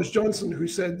with Boris Johnson, who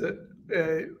said that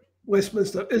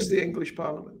Westminster is the English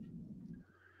Parliament?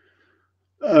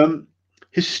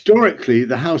 Historically,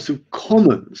 the House of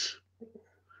Commons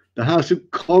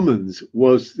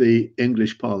was the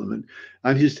English Parliament,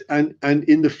 and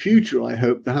in the future, I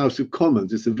hope the House of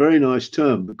Commons, it's a very nice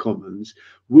term, the Commons,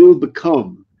 will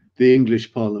become the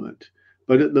English Parliament.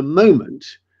 But at the moment,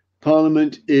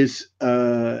 Parliament is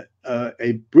a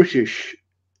British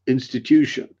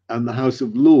institution, and the House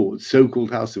of Lords,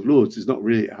 so-called House of Lords, is not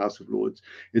really a House of Lords,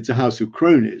 it's a House of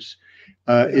Cronies,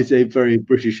 is a very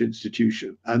British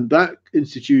institution. And that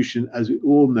institution, as we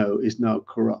all know, is now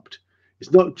corrupt.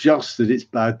 It's not just that it's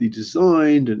badly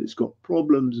designed and it's got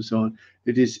problems and so on.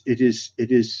 It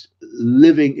is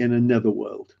living in a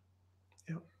netherworld.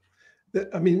 Yeah,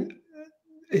 I mean,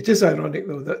 it is ironic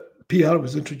though that PR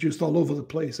was introduced all over the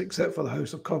place except for the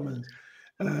House of Commons.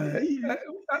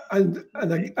 And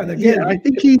again, yeah, I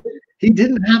think he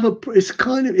didn't have a. It's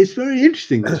very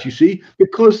interesting this, you see,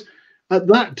 because at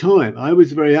that time I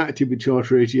was very active with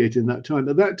Charter 88 in that time.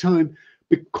 At that time,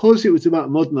 because it was about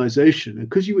modernization and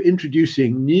because you were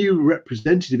introducing new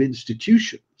representative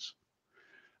institutions,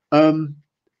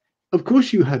 of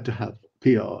course you had to have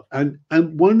PR. And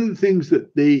one of the things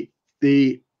that the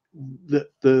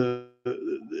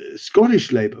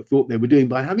Scottish Labour thought they were doing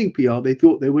by having PR, they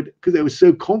thought they would, because they were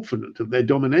so confident of their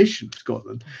domination of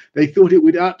Scotland, they thought it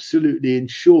would absolutely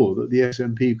ensure that the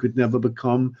SNP could never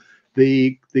become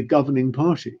the governing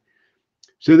party.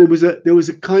 So there was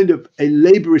a kind of a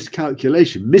labourist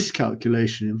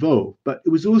miscalculation involved, but it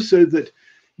was also that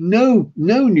no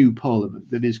new parliament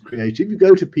that is created. If you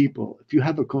go to people, if you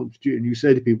have a constitution, and you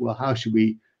say to people, well, how should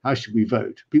we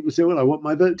vote? People say, well, I want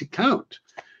my vote to count.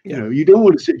 You know, you don't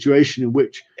want a situation in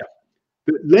which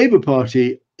the Labour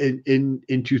Party in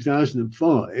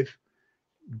 2005,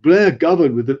 Blair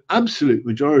governed with an absolute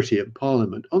majority in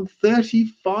Parliament on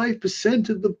 35%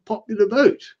 of the popular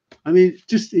vote. I mean, it's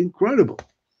just incredible.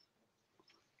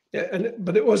 Yeah,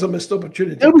 but it was a missed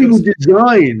opportunity. Nobody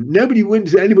went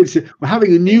to anybody say, we're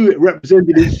having a new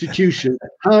representative institution.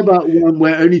 How about one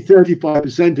where only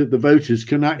 35% of the voters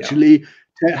can actually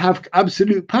have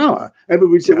absolute power?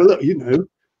 Everybody would say, well, look,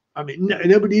 I mean,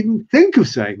 nobody even think of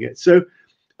saying it. So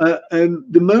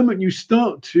the moment you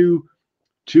start to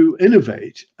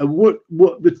innovate, and what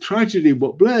the tragedy of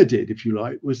what Blair did, if you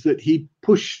like, was that he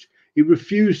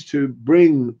refused to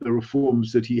bring the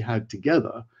reforms that he had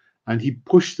together, and he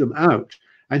pushed them out.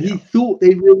 And he thought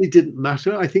they really didn't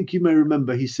matter. I think you may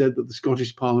remember he said that the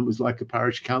Scottish Parliament was like a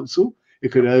parish council.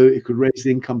 It could raise the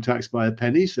income tax by a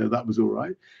penny, so that was all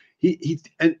right. He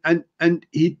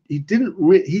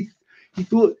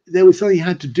thought there was something he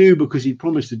had to do because he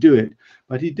promised to do it,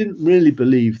 but he didn't really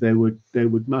believe they would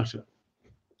matter.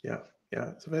 Yeah,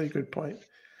 it's a very good point.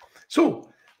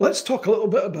 So let's talk a little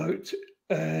bit about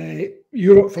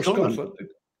Europe for Scotland,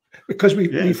 because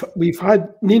we've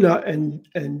had Nina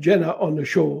and Jenna on the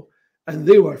show, and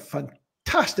they were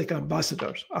fantastic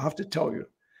ambassadors, I have to tell you,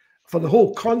 for the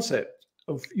whole concept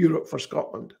of Europe for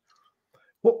Scotland.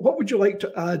 What would you like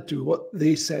to add to what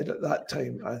they said at that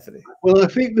time, Anthony? Well, I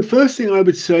think the first thing I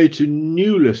would say to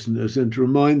new listeners and to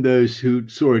remind those who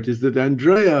saw it is that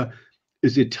Andrea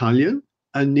is Italian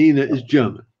and Nina is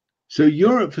German. So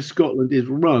Europe for Scotland is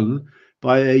run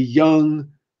by a young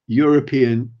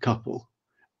European couple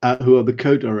who are the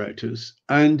co-directors.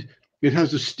 And it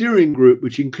has a steering group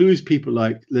which includes people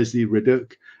like Leslie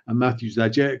Riddoch and Matthew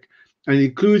Zajac, and it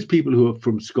includes people who are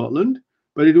from Scotland,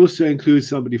 but it also includes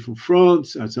somebody from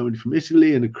France and somebody from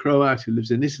Italy and a Croat who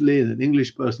lives in Italy and an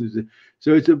English person.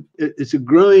 So it's a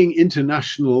growing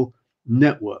international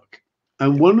network.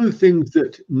 And one of the things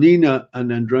that Nina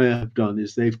and Andrea have done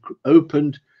is they've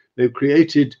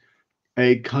created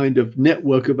a kind of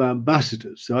network of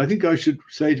ambassadors. So I think I should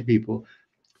say to people,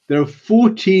 There are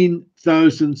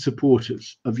 14,000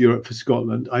 supporters of Europe for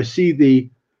Scotland. I see the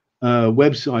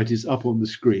website is up on the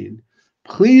screen.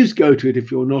 Please go to it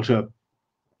if you're not a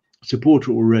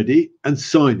supporter already and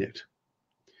sign it.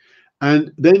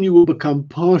 And then you will become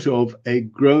part of a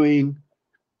growing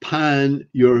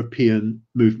pan-European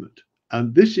movement.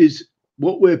 And this is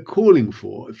what we're calling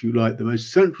for, if you like. The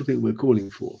most central thing we're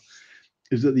calling for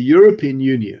is that the European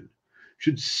Union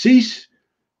should cease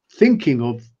thinking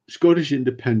of Scottish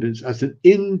independence as an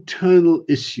internal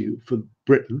issue for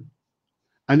Britain,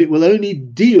 and it will only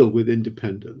deal with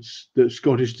independence, the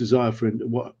Scottish desire for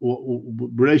what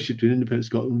relationship to independent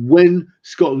Scotland, when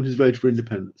Scotland has voted for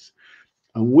independence.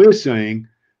 And we're saying,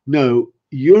 no,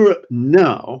 Europe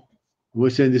now. We're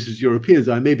saying this as Europeans.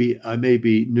 I may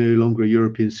be no longer a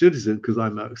European citizen because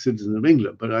I'm a citizen of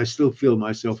England, but I still feel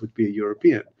myself to be a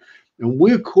European. And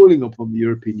we're calling upon the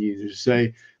European Union to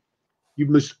say, you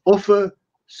must offer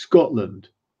Scotland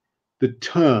the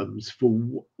terms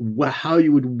for how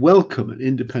you would welcome an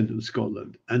independent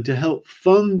Scotland, and to help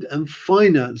fund and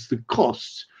finance the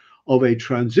costs of a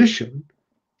transition,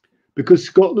 because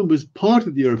Scotland was part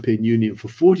of the European Union for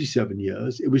 47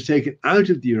 years. It was taken out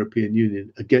of the European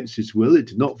Union against its will. It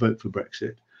did not vote for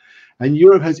Brexit. And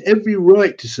Europe has every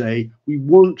right to say, we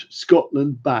want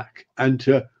Scotland back, and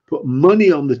to put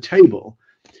money on the table,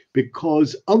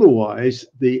 because otherwise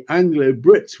the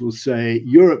Anglo-Brits will say,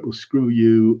 Europe will screw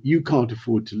you, you can't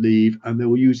afford to leave, and they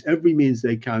will use every means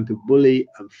they can to bully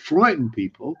and frighten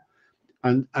people,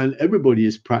 and everybody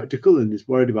is practical and is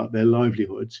worried about their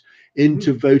livelihoods,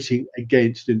 into voting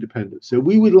against independence. So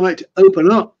we would like to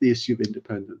open up the issue of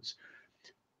independence,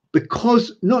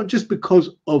 because not just because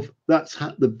of that's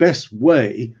the best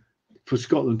way for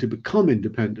Scotland to become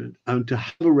independent and to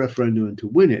have a referendum and to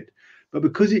win it, but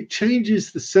because it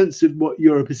changes the sense of what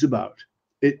Europe is about.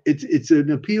 It's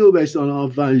an appeal based on our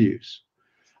values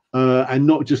and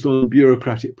not just on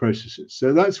bureaucratic processes.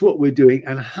 So that's what we're doing,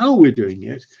 and how we're doing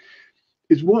it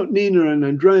is what Nina and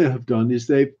Andrea have done. Is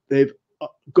they've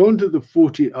gone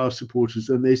to our supporters,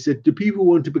 and they said, do people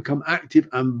want to become active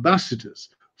ambassadors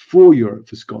for Europe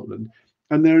for Scotland?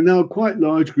 And there are now quite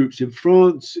large groups in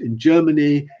France, in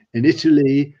Germany, in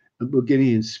Italy, and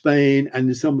beginning in Spain, and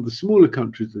in some of the smaller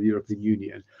countries of the European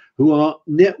Union, who are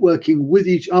networking with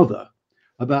each other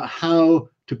about how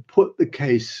to put the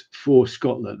case for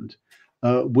Scotland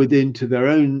to their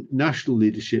own national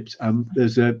leaderships. And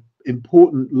there's an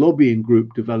important lobbying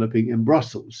group developing in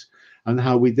Brussels, and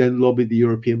how we then lobby the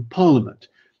European Parliament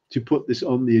to put this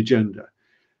on the agenda.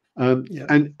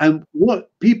 And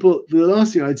what people, the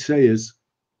last thing I'd say is,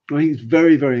 I think it's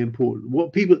very, very important.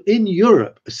 What people in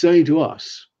Europe are saying to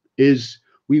us is,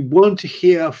 we want to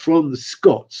hear from the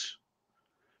Scots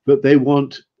that they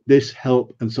want this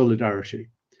help and solidarity.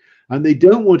 And they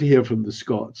don't want to hear from the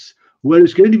Scots, where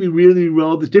it's going to be really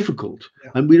rather difficult.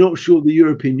 Yeah. And we're not sure the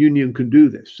European Union can do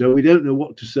this. So we don't know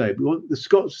what to say. We want the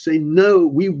Scots to say, no,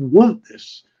 we want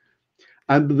this.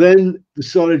 And then the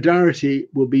solidarity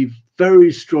will be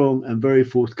very strong and very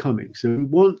forthcoming. So we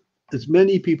want as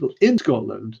many people in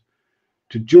Scotland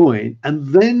to join, and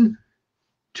then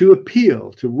to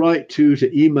appeal, to write to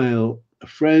email a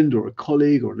friend or a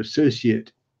colleague or an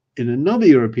associate in another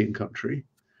European country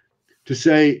to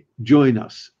say, join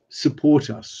us, support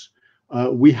us.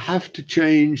 We have to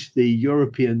change the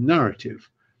European narrative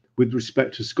with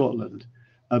respect to Scotland,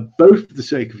 both for the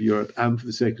sake of Europe and for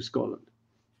the sake of Scotland.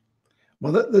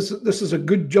 Well, this is a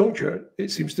good juncture, it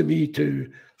seems to me,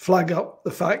 to flag up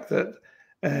the fact that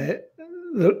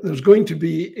there's going to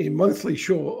be a monthly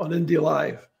show on Indie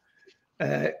Live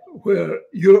where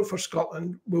Europe for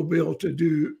Scotland will be able to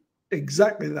do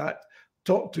exactly that,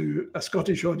 talk to a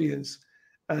Scottish audience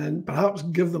and perhaps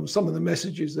give them some of the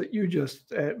messages that you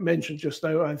just mentioned just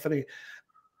now, Anthony.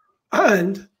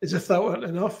 And as if that weren't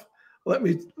enough, let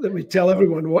me tell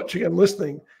everyone watching and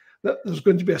listening that there's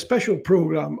going to be a special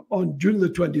program on June the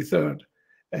 23rd,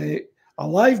 a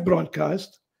live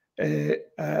broadcast.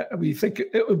 We think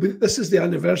it will be, this is the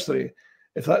anniversary,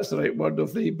 if that's the right word,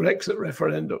 of the Brexit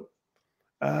referendum.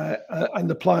 And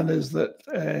the plan is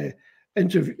that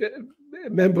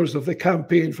members of the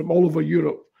campaign from all over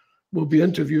Europe will be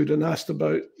interviewed and asked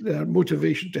about their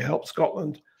motivation to help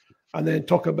Scotland, and then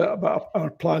talk a bit about our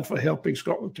plan for helping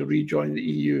Scotland to rejoin the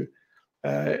EU.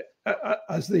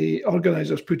 As the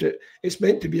organisers put it, it's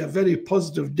meant to be a very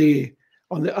positive day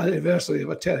on the anniversary of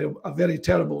a very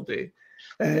terrible day.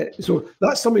 So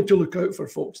that's something to look out for,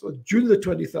 folks. June the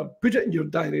 23rd, put it in your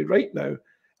diary right now,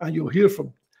 and you'll hear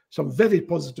from some very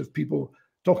positive people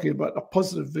talking about a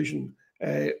positive vision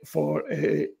for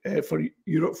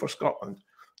Europe for Scotland.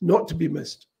 Not to be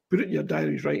missed. Put it in your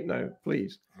diaries right now,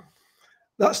 please.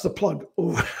 that's the plug.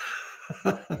 Over.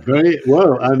 Very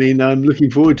well. I mean, I'm looking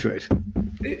forward to it.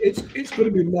 It's going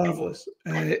to be marvelous,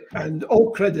 and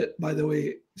all credit, by the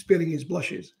way, sparing his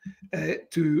blushes,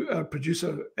 to our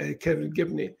producer Kevin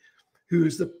Gibney, who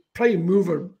is the prime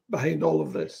mover behind all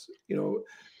of this. You know,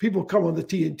 people come on the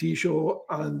TNT show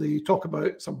and they talk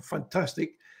about some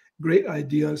fantastic, great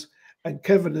ideas, and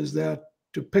Kevin is there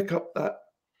to pick up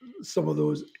some of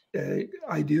those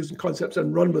ideas and concepts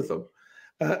and run with them.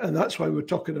 And that's why we're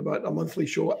talking about a monthly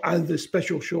show and the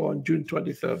special show on June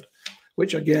 23rd,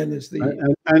 which again is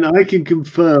the... And I can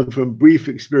confirm from brief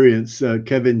experience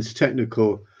Kevin's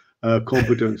technical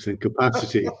competence and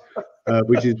capacity,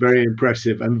 which is very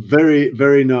impressive and very,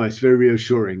 very nice, very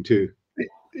reassuring too.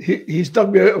 He's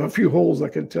dug me out of a few holes, I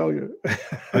can tell you.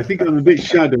 I think I'm a bit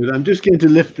shadowed. I'm just going to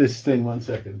lift this thing 1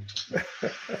 second.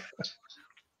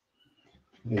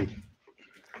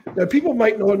 Now, people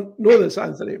might not know this,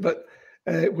 Anthony, but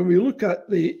when we look at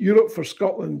the Europe for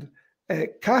Scotland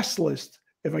cast list,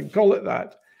 if I can call it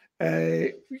that,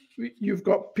 you've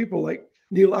got people like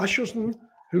Neil Asherson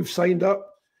who've signed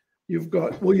up. You've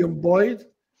got William Boyd,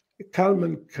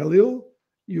 Carmen Khalil.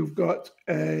 You've got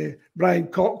Brian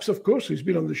Cox, of course, who's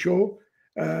been on the show.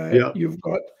 You've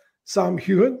got Sam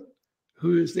Heughan,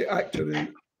 who is the actor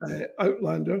in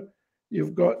Outlander.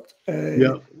 You've got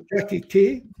Jackie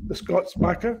Kay, the Scots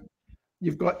backer.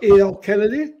 You've got A.L.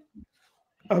 Kennedy.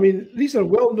 I mean, these are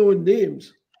well-known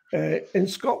names in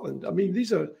Scotland. I mean,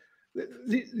 these are.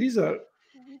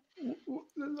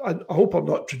 I hope I'm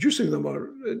not traducing them. Or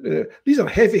these are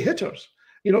heavy hitters.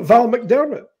 You know, Val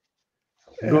McDermott.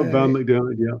 Not Val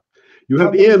McDermott, yeah. You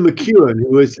have Ian McEwan,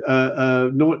 who is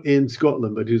not in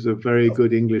Scotland, but who's a very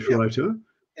good English writer.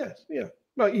 Yes, yeah.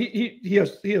 Well, he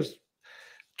has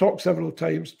talked several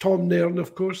times. Tom Nairn,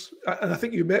 of course, and I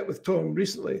think you met with Tom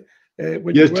recently.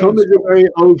 Yes, Tom is a very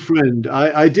old friend.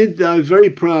 I was very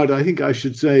proud. I think I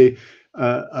should say,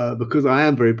 because I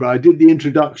am very proud, I did the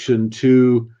introduction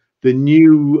to the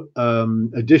new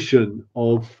edition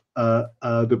of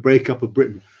The Breakup of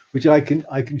Britain, which I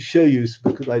can show you,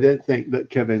 because I don't think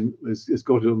that Kevin has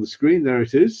got it on the screen. There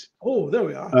it is. Oh, there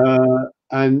we are.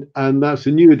 And that's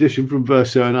a new edition from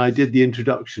Verso, and I did the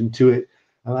introduction to it.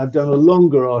 And I've done a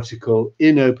longer article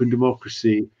in Open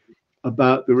Democracy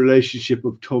about the relationship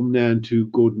of Tom Nairn to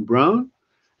Gordon Brown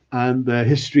and their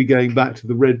history going back to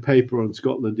the Red Paper on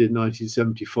Scotland in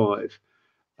 1975,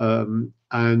 and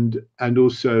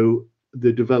also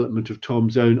the development of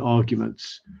Tom's own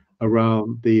arguments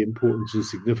around the importance and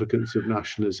significance of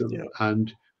nationalism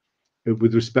and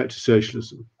with respect to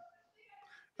socialism.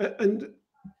 And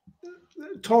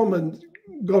Tom and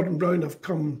Gordon Brown have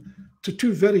come to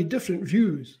two very different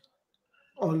views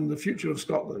on the future of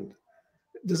Scotland.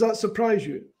 Does that surprise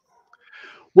you?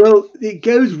 Well, it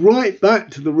goes right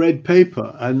back to the Red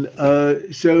Paper, and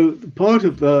so part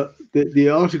of the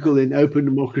article in Open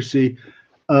Democracy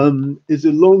is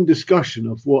a long discussion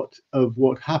of what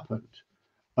happened,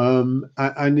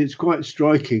 and it's quite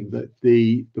striking that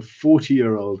the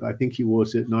 40-year-old, I think he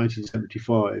was at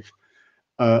 1975,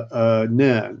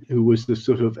 Nairn, who was the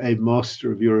sort of a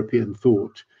master of European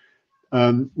thought,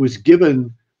 was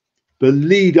given the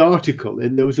lead article,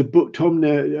 and there was a book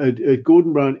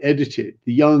Gordon Brown edited,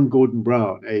 the young Gordon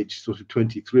Brown, aged sort of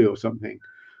 23 or something,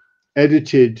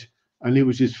 edited, and it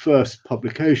was his first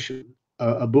publication,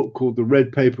 a book called The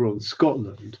Red Paper on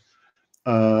Scotland.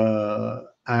 I've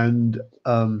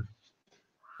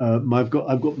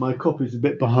got my copies a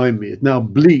bit behind me. It's now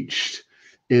bleached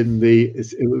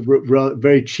it was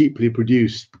very cheaply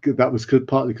produced, because that was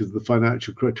partly because of the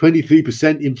financial crisis.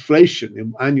 23%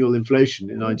 inflation, annual inflation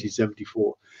in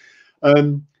 1974,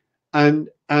 and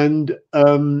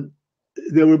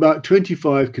there were about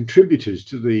 25 contributors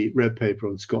to the Red Paper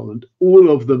on Scotland, all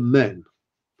of them men.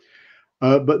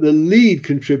 But the lead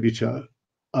contributor,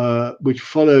 which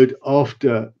followed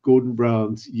after Gordon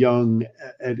Brown's young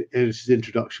editor's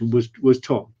introduction, was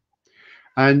Tom.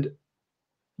 And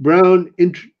Brown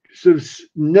sort of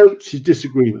notes his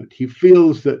disagreement. He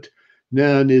feels that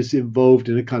Nairn is involved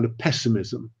in a kind of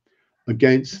pessimism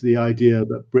against the idea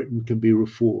that Britain can be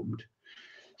reformed.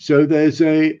 So there's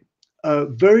a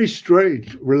very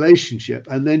strange relationship.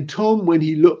 And then Tom, when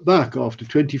he looked back after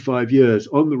 25 years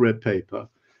on the Red Paper,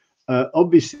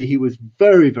 obviously he was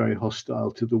very, very hostile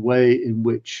to the way in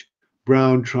which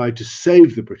Brown tried to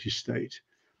save the British state.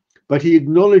 But he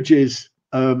acknowledges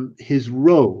his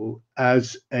role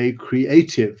as a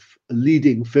creative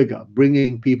leading figure,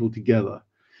 bringing people together,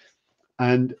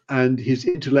 and his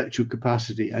intellectual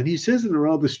capacity. And he says in a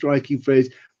rather striking phrase,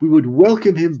 "We would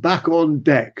welcome him back on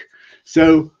deck."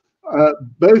 So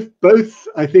both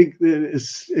I think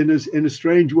in a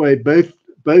strange way, both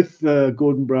both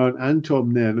Gordon Brown and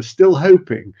Tom Nairn are still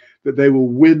hoping that they will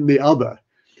win the other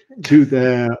to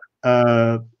their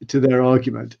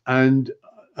argument. And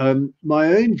my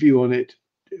own view on it,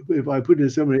 if I put it in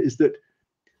summary, is that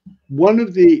one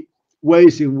of the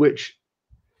ways in which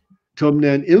Tom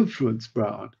Nairn influenced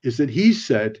Brown is that he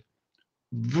said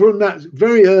from that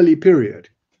very early period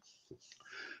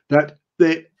that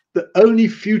the only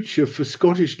future for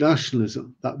Scottish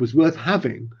nationalism that was worth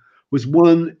having was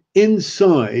one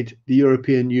inside the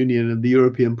European Union and the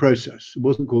European process. It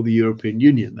wasn't called the European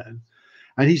Union then.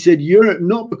 And he said Europe,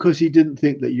 not because he didn't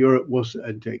think that Europe was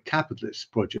a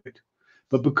capitalist project,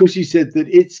 but because he said that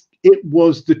it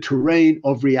was the terrain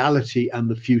of reality and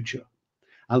the future.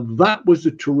 And that was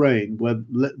the terrain where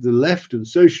the left and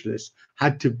socialists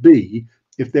had to be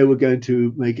if they were going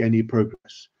to make any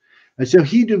progress. And so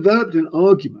he developed an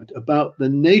argument about the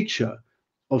nature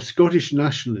of Scottish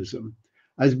nationalism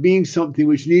as being something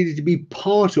which needed to be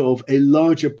part of a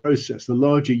larger process, a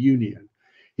larger union.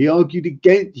 He argued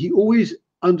against, he always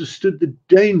understood the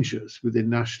dangers within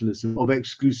nationalism of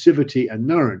exclusivity and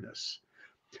narrowness.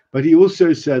 But he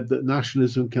also said that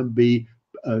nationalism can be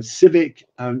civic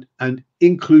and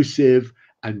inclusive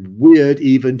and weird,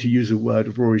 even to use a word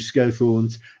of Rory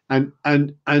Scowthorne's, and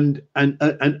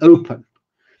open.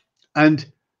 And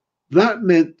that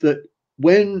meant that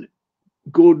when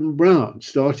Gordon Brown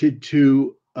started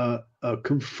to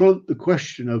confront the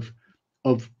question of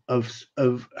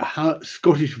how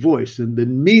Scottish voice and the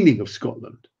meaning of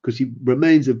Scotland, because he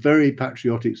remains a very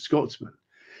patriotic Scotsman,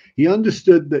 he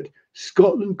understood that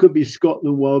Scotland could be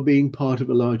Scotland while being part of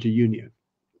a larger union.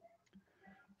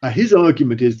 His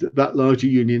argument is that that larger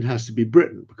union has to be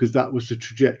Britain, because that was the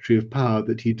trajectory of power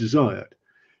that he desired.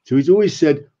 So he's always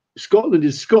said Scotland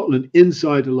is Scotland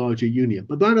inside a larger union.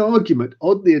 But that argument,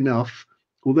 oddly enough,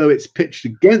 although it's pitched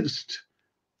against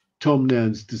Tom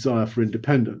Nairn's desire for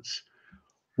independence,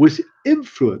 was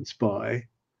influenced by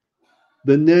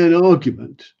the Nairn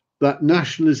argument that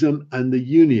nationalism and the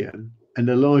union and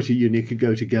a larger union could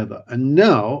go together. And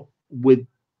now, with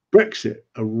Brexit,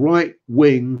 a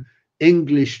right-wing,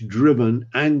 English-driven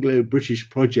Anglo-British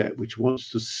project which wants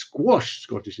to squash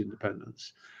Scottish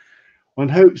independence, one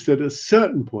hopes that at a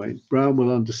certain point Brown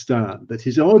will understand that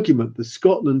his argument that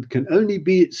Scotland can only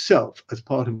be itself as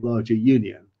part of a larger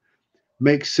union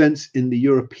makes sense in the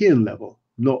European level,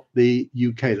 not the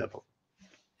UK level.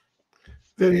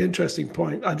 Very interesting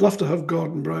point. I'd love to have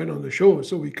Gordon Brown on the show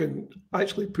so we can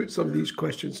actually put some of these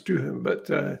questions to him, but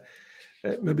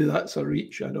maybe that's a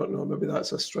reach. I don't know. Maybe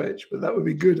that's a stretch, but that would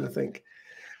be good, I think.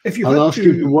 If you I'll ask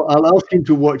him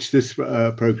to watch this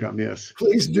program. Yes,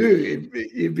 please do.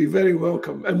 You'd be very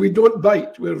welcome. And we don't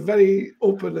bite. We're very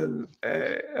open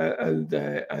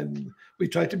and we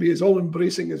try to be as all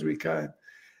embracing as we can.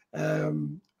 I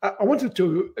wanted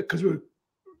to, because we're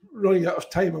running out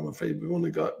of time, I'm afraid. We've only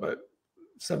got about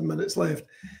 7 minutes left.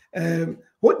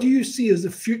 What do you see as the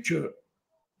future,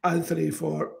 Anthony,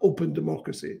 for open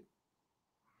democracy?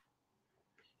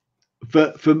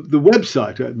 For the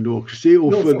website Open Democracy,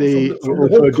 or for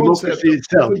democracy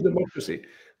itself? Open democracy.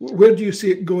 Where do you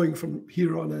see it going from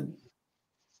here on in?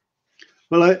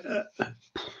 Well,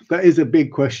 that is a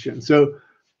big question. So,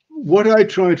 what I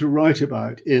try to write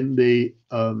about in the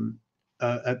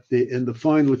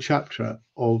final chapter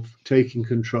of Taking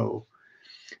Control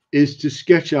is to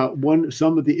sketch out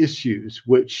some of the issues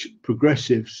which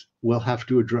progressives will have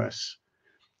to address,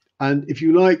 and if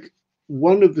you like,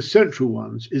 one of the central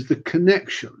ones is the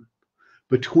connection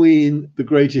between the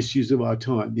great issues of our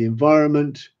time: the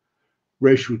environment,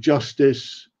 racial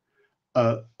justice,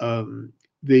 the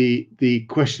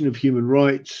question of human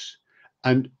rights,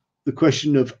 and the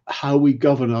question of how we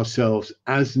govern ourselves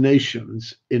as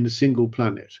nations in a single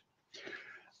planet.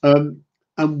 And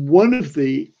one of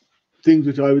the things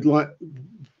that I would like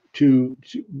to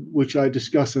which I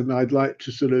discuss, and I'd like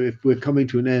to sort of, if we're coming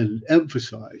to an end,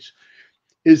 emphasize,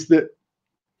 is that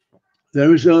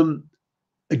there is a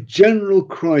general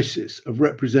crisis of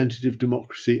representative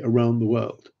democracy around the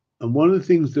world. And one of the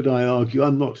things that I argue,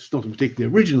 it's not a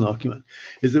particularly original argument,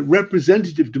 is that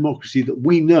representative democracy that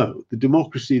we know, the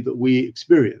democracy that we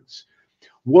experience,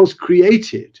 was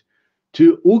created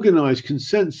to organize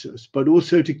consensus, but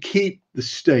also to keep the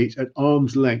state at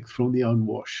arm's length from the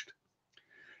unwashed.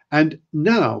 And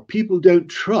now people don't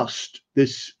trust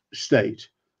this state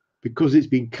because it's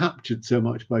been captured so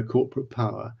much by corporate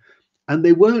power.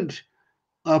 And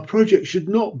our project should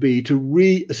not be to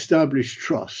re-establish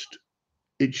trust.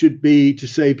 It should be to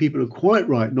say people are quite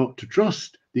right not to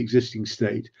trust the existing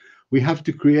state. We have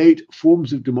to create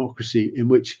forms of democracy in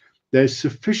which there's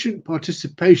sufficient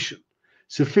participation,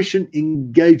 sufficient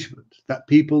engagement, that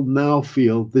people now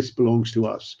feel this belongs to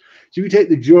us. So you take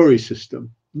the jury system.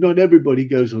 Not everybody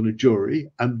goes on a jury,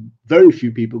 and very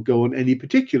few people go on any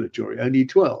particular jury, only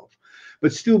 12.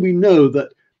 But still, we know that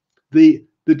the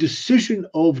decision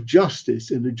of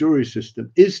justice in the jury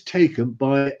system is taken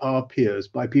by our peers,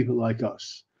 by people like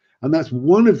us. And that's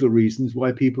one of the reasons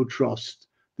why people trust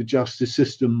the justice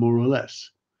system more or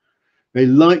less. They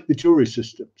like the jury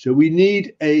system. So we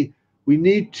need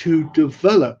to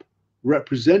develop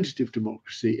representative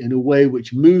democracy in a way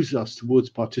which moves us towards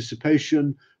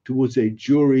participation, towards a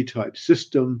jury type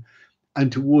system,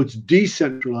 and towards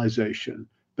decentralization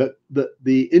that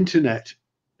the internet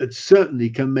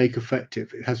certainly can make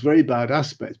effective. It has very bad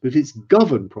aspects, but if it's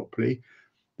governed properly,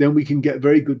 then we can get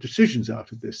very good decisions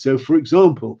out of this. So, for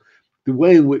example, the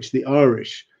way in which the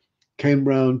Irish came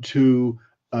round to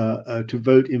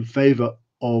vote in favor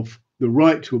of the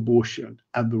right to abortion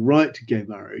and the right to gay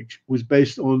marriage was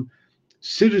based on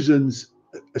citizens'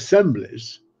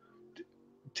 assemblies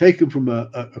taken from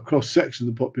a cross-section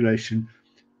of the population,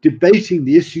 debating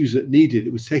the issues that needed.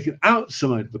 It was taken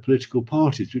outside of the political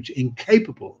parties, which are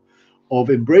incapable of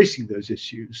embracing those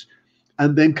issues,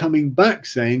 and then coming back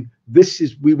saying,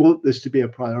 we want this to be a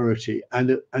priority,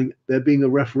 and there being a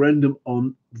referendum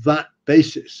on that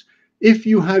basis. If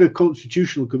you had a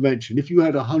constitutional convention, if you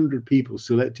had 100 people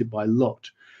selected by lot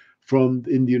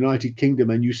in the United Kingdom,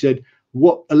 and you said,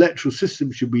 what electoral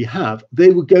system should we have?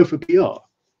 They would go for PR.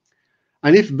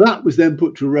 And if that was then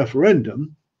put to a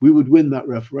referendum, we would win that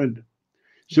referendum.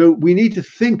 So we need to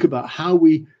think about how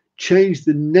we change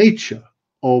the nature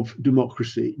of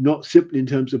democracy, not simply in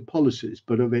terms of policies,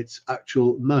 but of its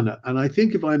actual manner. And I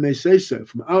think, if I may say so,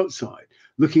 from outside,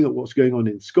 looking at what's going on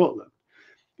in Scotland,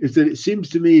 is that it seems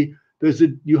to me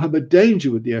you have a danger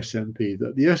with the SNP,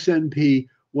 that the SNP,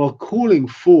 while calling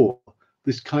for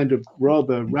this kind of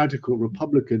rather radical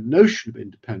Republican notion of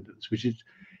independence, which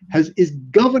is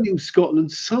governing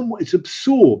Scotland somewhat, it's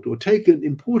absorbed or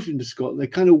imported into Scotland, a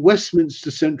kind of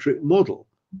Westminster-centric model.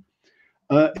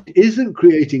 It isn't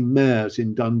creating mayors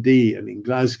in Dundee and in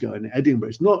Glasgow and Edinburgh.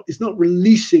 It's not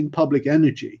releasing public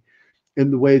energy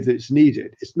in the way that it's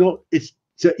needed.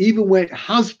 So even where it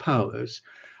has powers,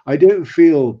 I don't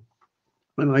feel,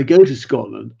 when I go to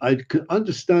Scotland, I can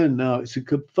understand now it's a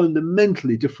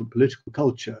fundamentally different political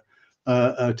culture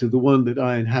to the one that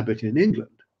I inhabit in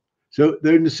England. So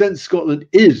there, in a sense, Scotland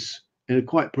is, in a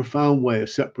quite profound way, a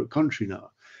separate country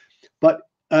now. But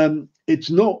it's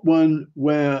not one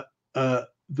where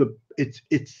the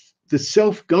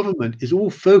self-government is all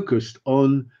focused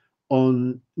on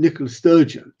Nicola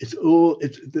Sturgeon. It's all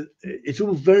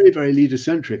very, very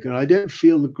leader-centric, and I don't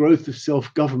feel the growth of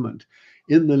self-government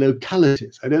in the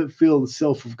localities. I don't feel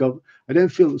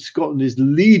that Scotland is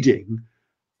leading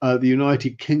the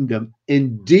United Kingdom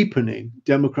in deepening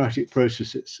democratic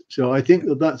processes. So I think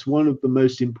that that's one of the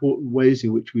most important ways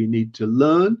in which we need to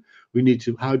learn.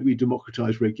 How do we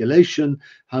democratize regulation?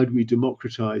 How do we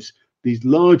democratize these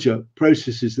larger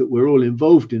processes that we're all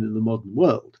involved in the modern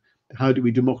world? How do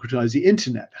we democratize the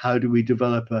internet? How do we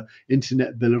develop an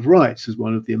internet bill of rights, as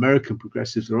one of the American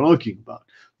progressives are arguing about?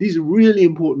 These are really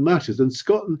important matters, and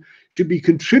Scotland should be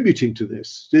contributing to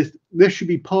this. This should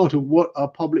be part of what our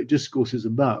public discourse is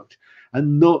about,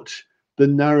 and not the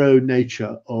narrow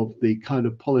nature of the kind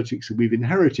of politics that we've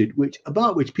inherited,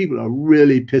 about which people are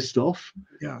really pissed off.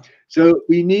 Yeah. So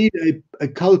we need a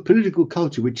political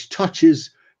culture which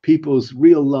touches people's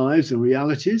real lives and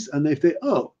realities, and they think,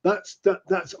 oh, that's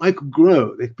I could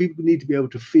grow. People need to be able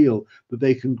to feel that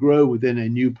they can grow within a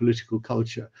new political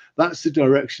culture. That's the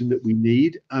direction that we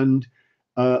need, and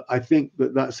I think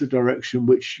that that's the direction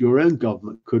which your own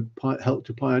government could help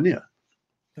to pioneer.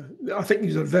 I think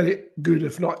these are very good,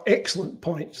 if not excellent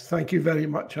points. Thank you very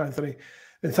much, Anthony,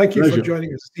 and thank you Pleasure. for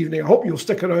joining us this evening. I hope you'll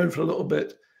stick around for a little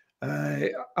bit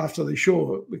after the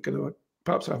show. We can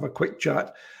perhaps have a quick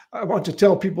chat. I want to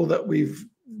tell people that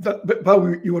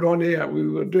while you were on air, we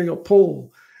were doing a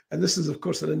poll, and this is, of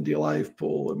course, an India Live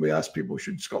poll, and we asked people,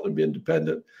 should Scotland be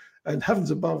independent? And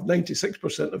heavens above,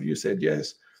 96% of you said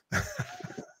yes.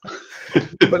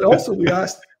 But also we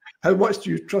asked, how much do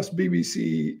you trust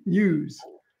BBC News?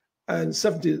 And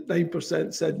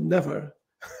 79% said never.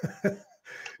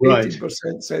 Right.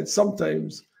 18% said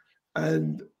sometimes,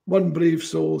 and one brave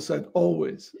soul said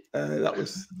always. That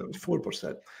was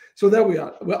 4%. So there we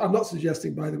are. Well, I'm not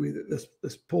suggesting, by the way, that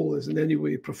this poll is in any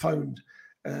way profound.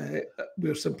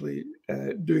 We're simply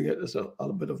doing it as a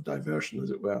bit of diversion,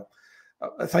 as it were.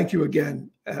 Thank you again,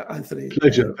 Anthony.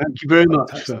 Pleasure. Thank you very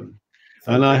much.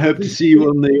 And I hope to see you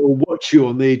or watch you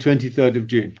on the 23rd of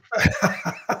June.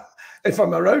 If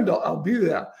I'm around, I'll be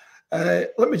there.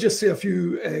 Let me just say a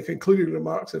few concluding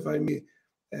remarks, if I may.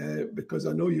 because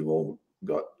I know you've all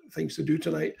got things to do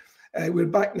tonight. We're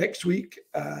back next week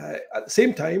at the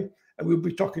same time, and we'll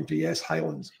be talking to Yes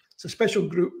Highlands. It's a special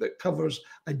group that covers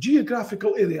a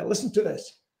geographical area. Listen to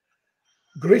this: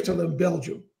 greater than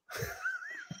Belgium.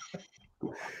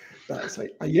 That's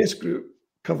right, a Yes group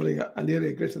covering an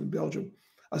area greater than Belgium.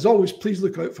 As always, please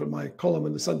look out for my column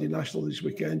in the Sunday National this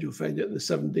weekend. You'll find it in the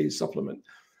 7 Days supplement.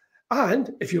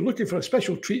 And if you're looking for a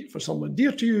special treat for someone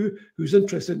dear to you who's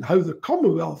interested in how the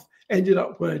Commonwealth ended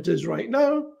up where it is right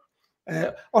now,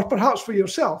 or perhaps for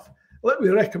yourself, let me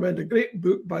recommend a great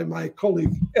book by my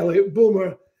colleague Elliot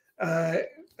Bomer,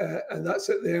 and that's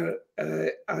it there.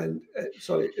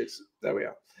 Sorry, it's there we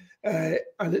are.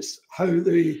 And it's how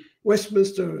the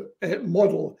Westminster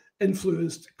model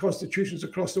influenced constitutions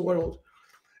across the world.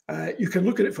 You can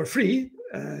look at it for free.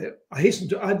 I hasten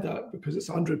to add that because it's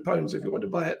 £100 if you want to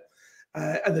buy it.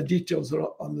 And the details are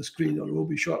on the screen or will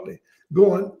be shortly.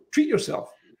 Go on, treat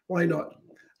yourself. Why not?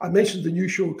 I mentioned the new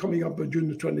show coming up on June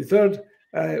the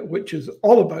 23rd, which is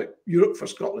all about Europe for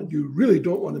Scotland. You really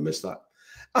don't want to miss that.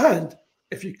 And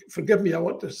if you forgive me, I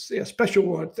want to say a special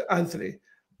word to Anthony.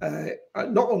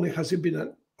 Not only has he been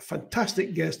a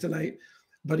fantastic guest tonight,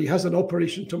 but he has an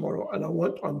operation tomorrow. And I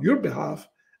want, on your behalf,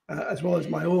 as well as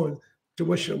my own, to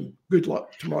wish him good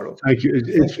luck tomorrow. Thank you.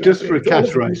 It's just for a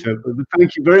cataract, sir.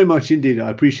 Thank you very much indeed. I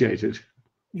appreciate it.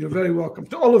 You're very welcome.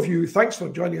 To all of you, thanks for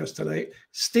joining us tonight.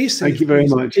 Stay safe. Thank you very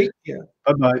much. Take care.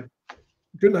 Bye-bye.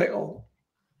 Good night, all.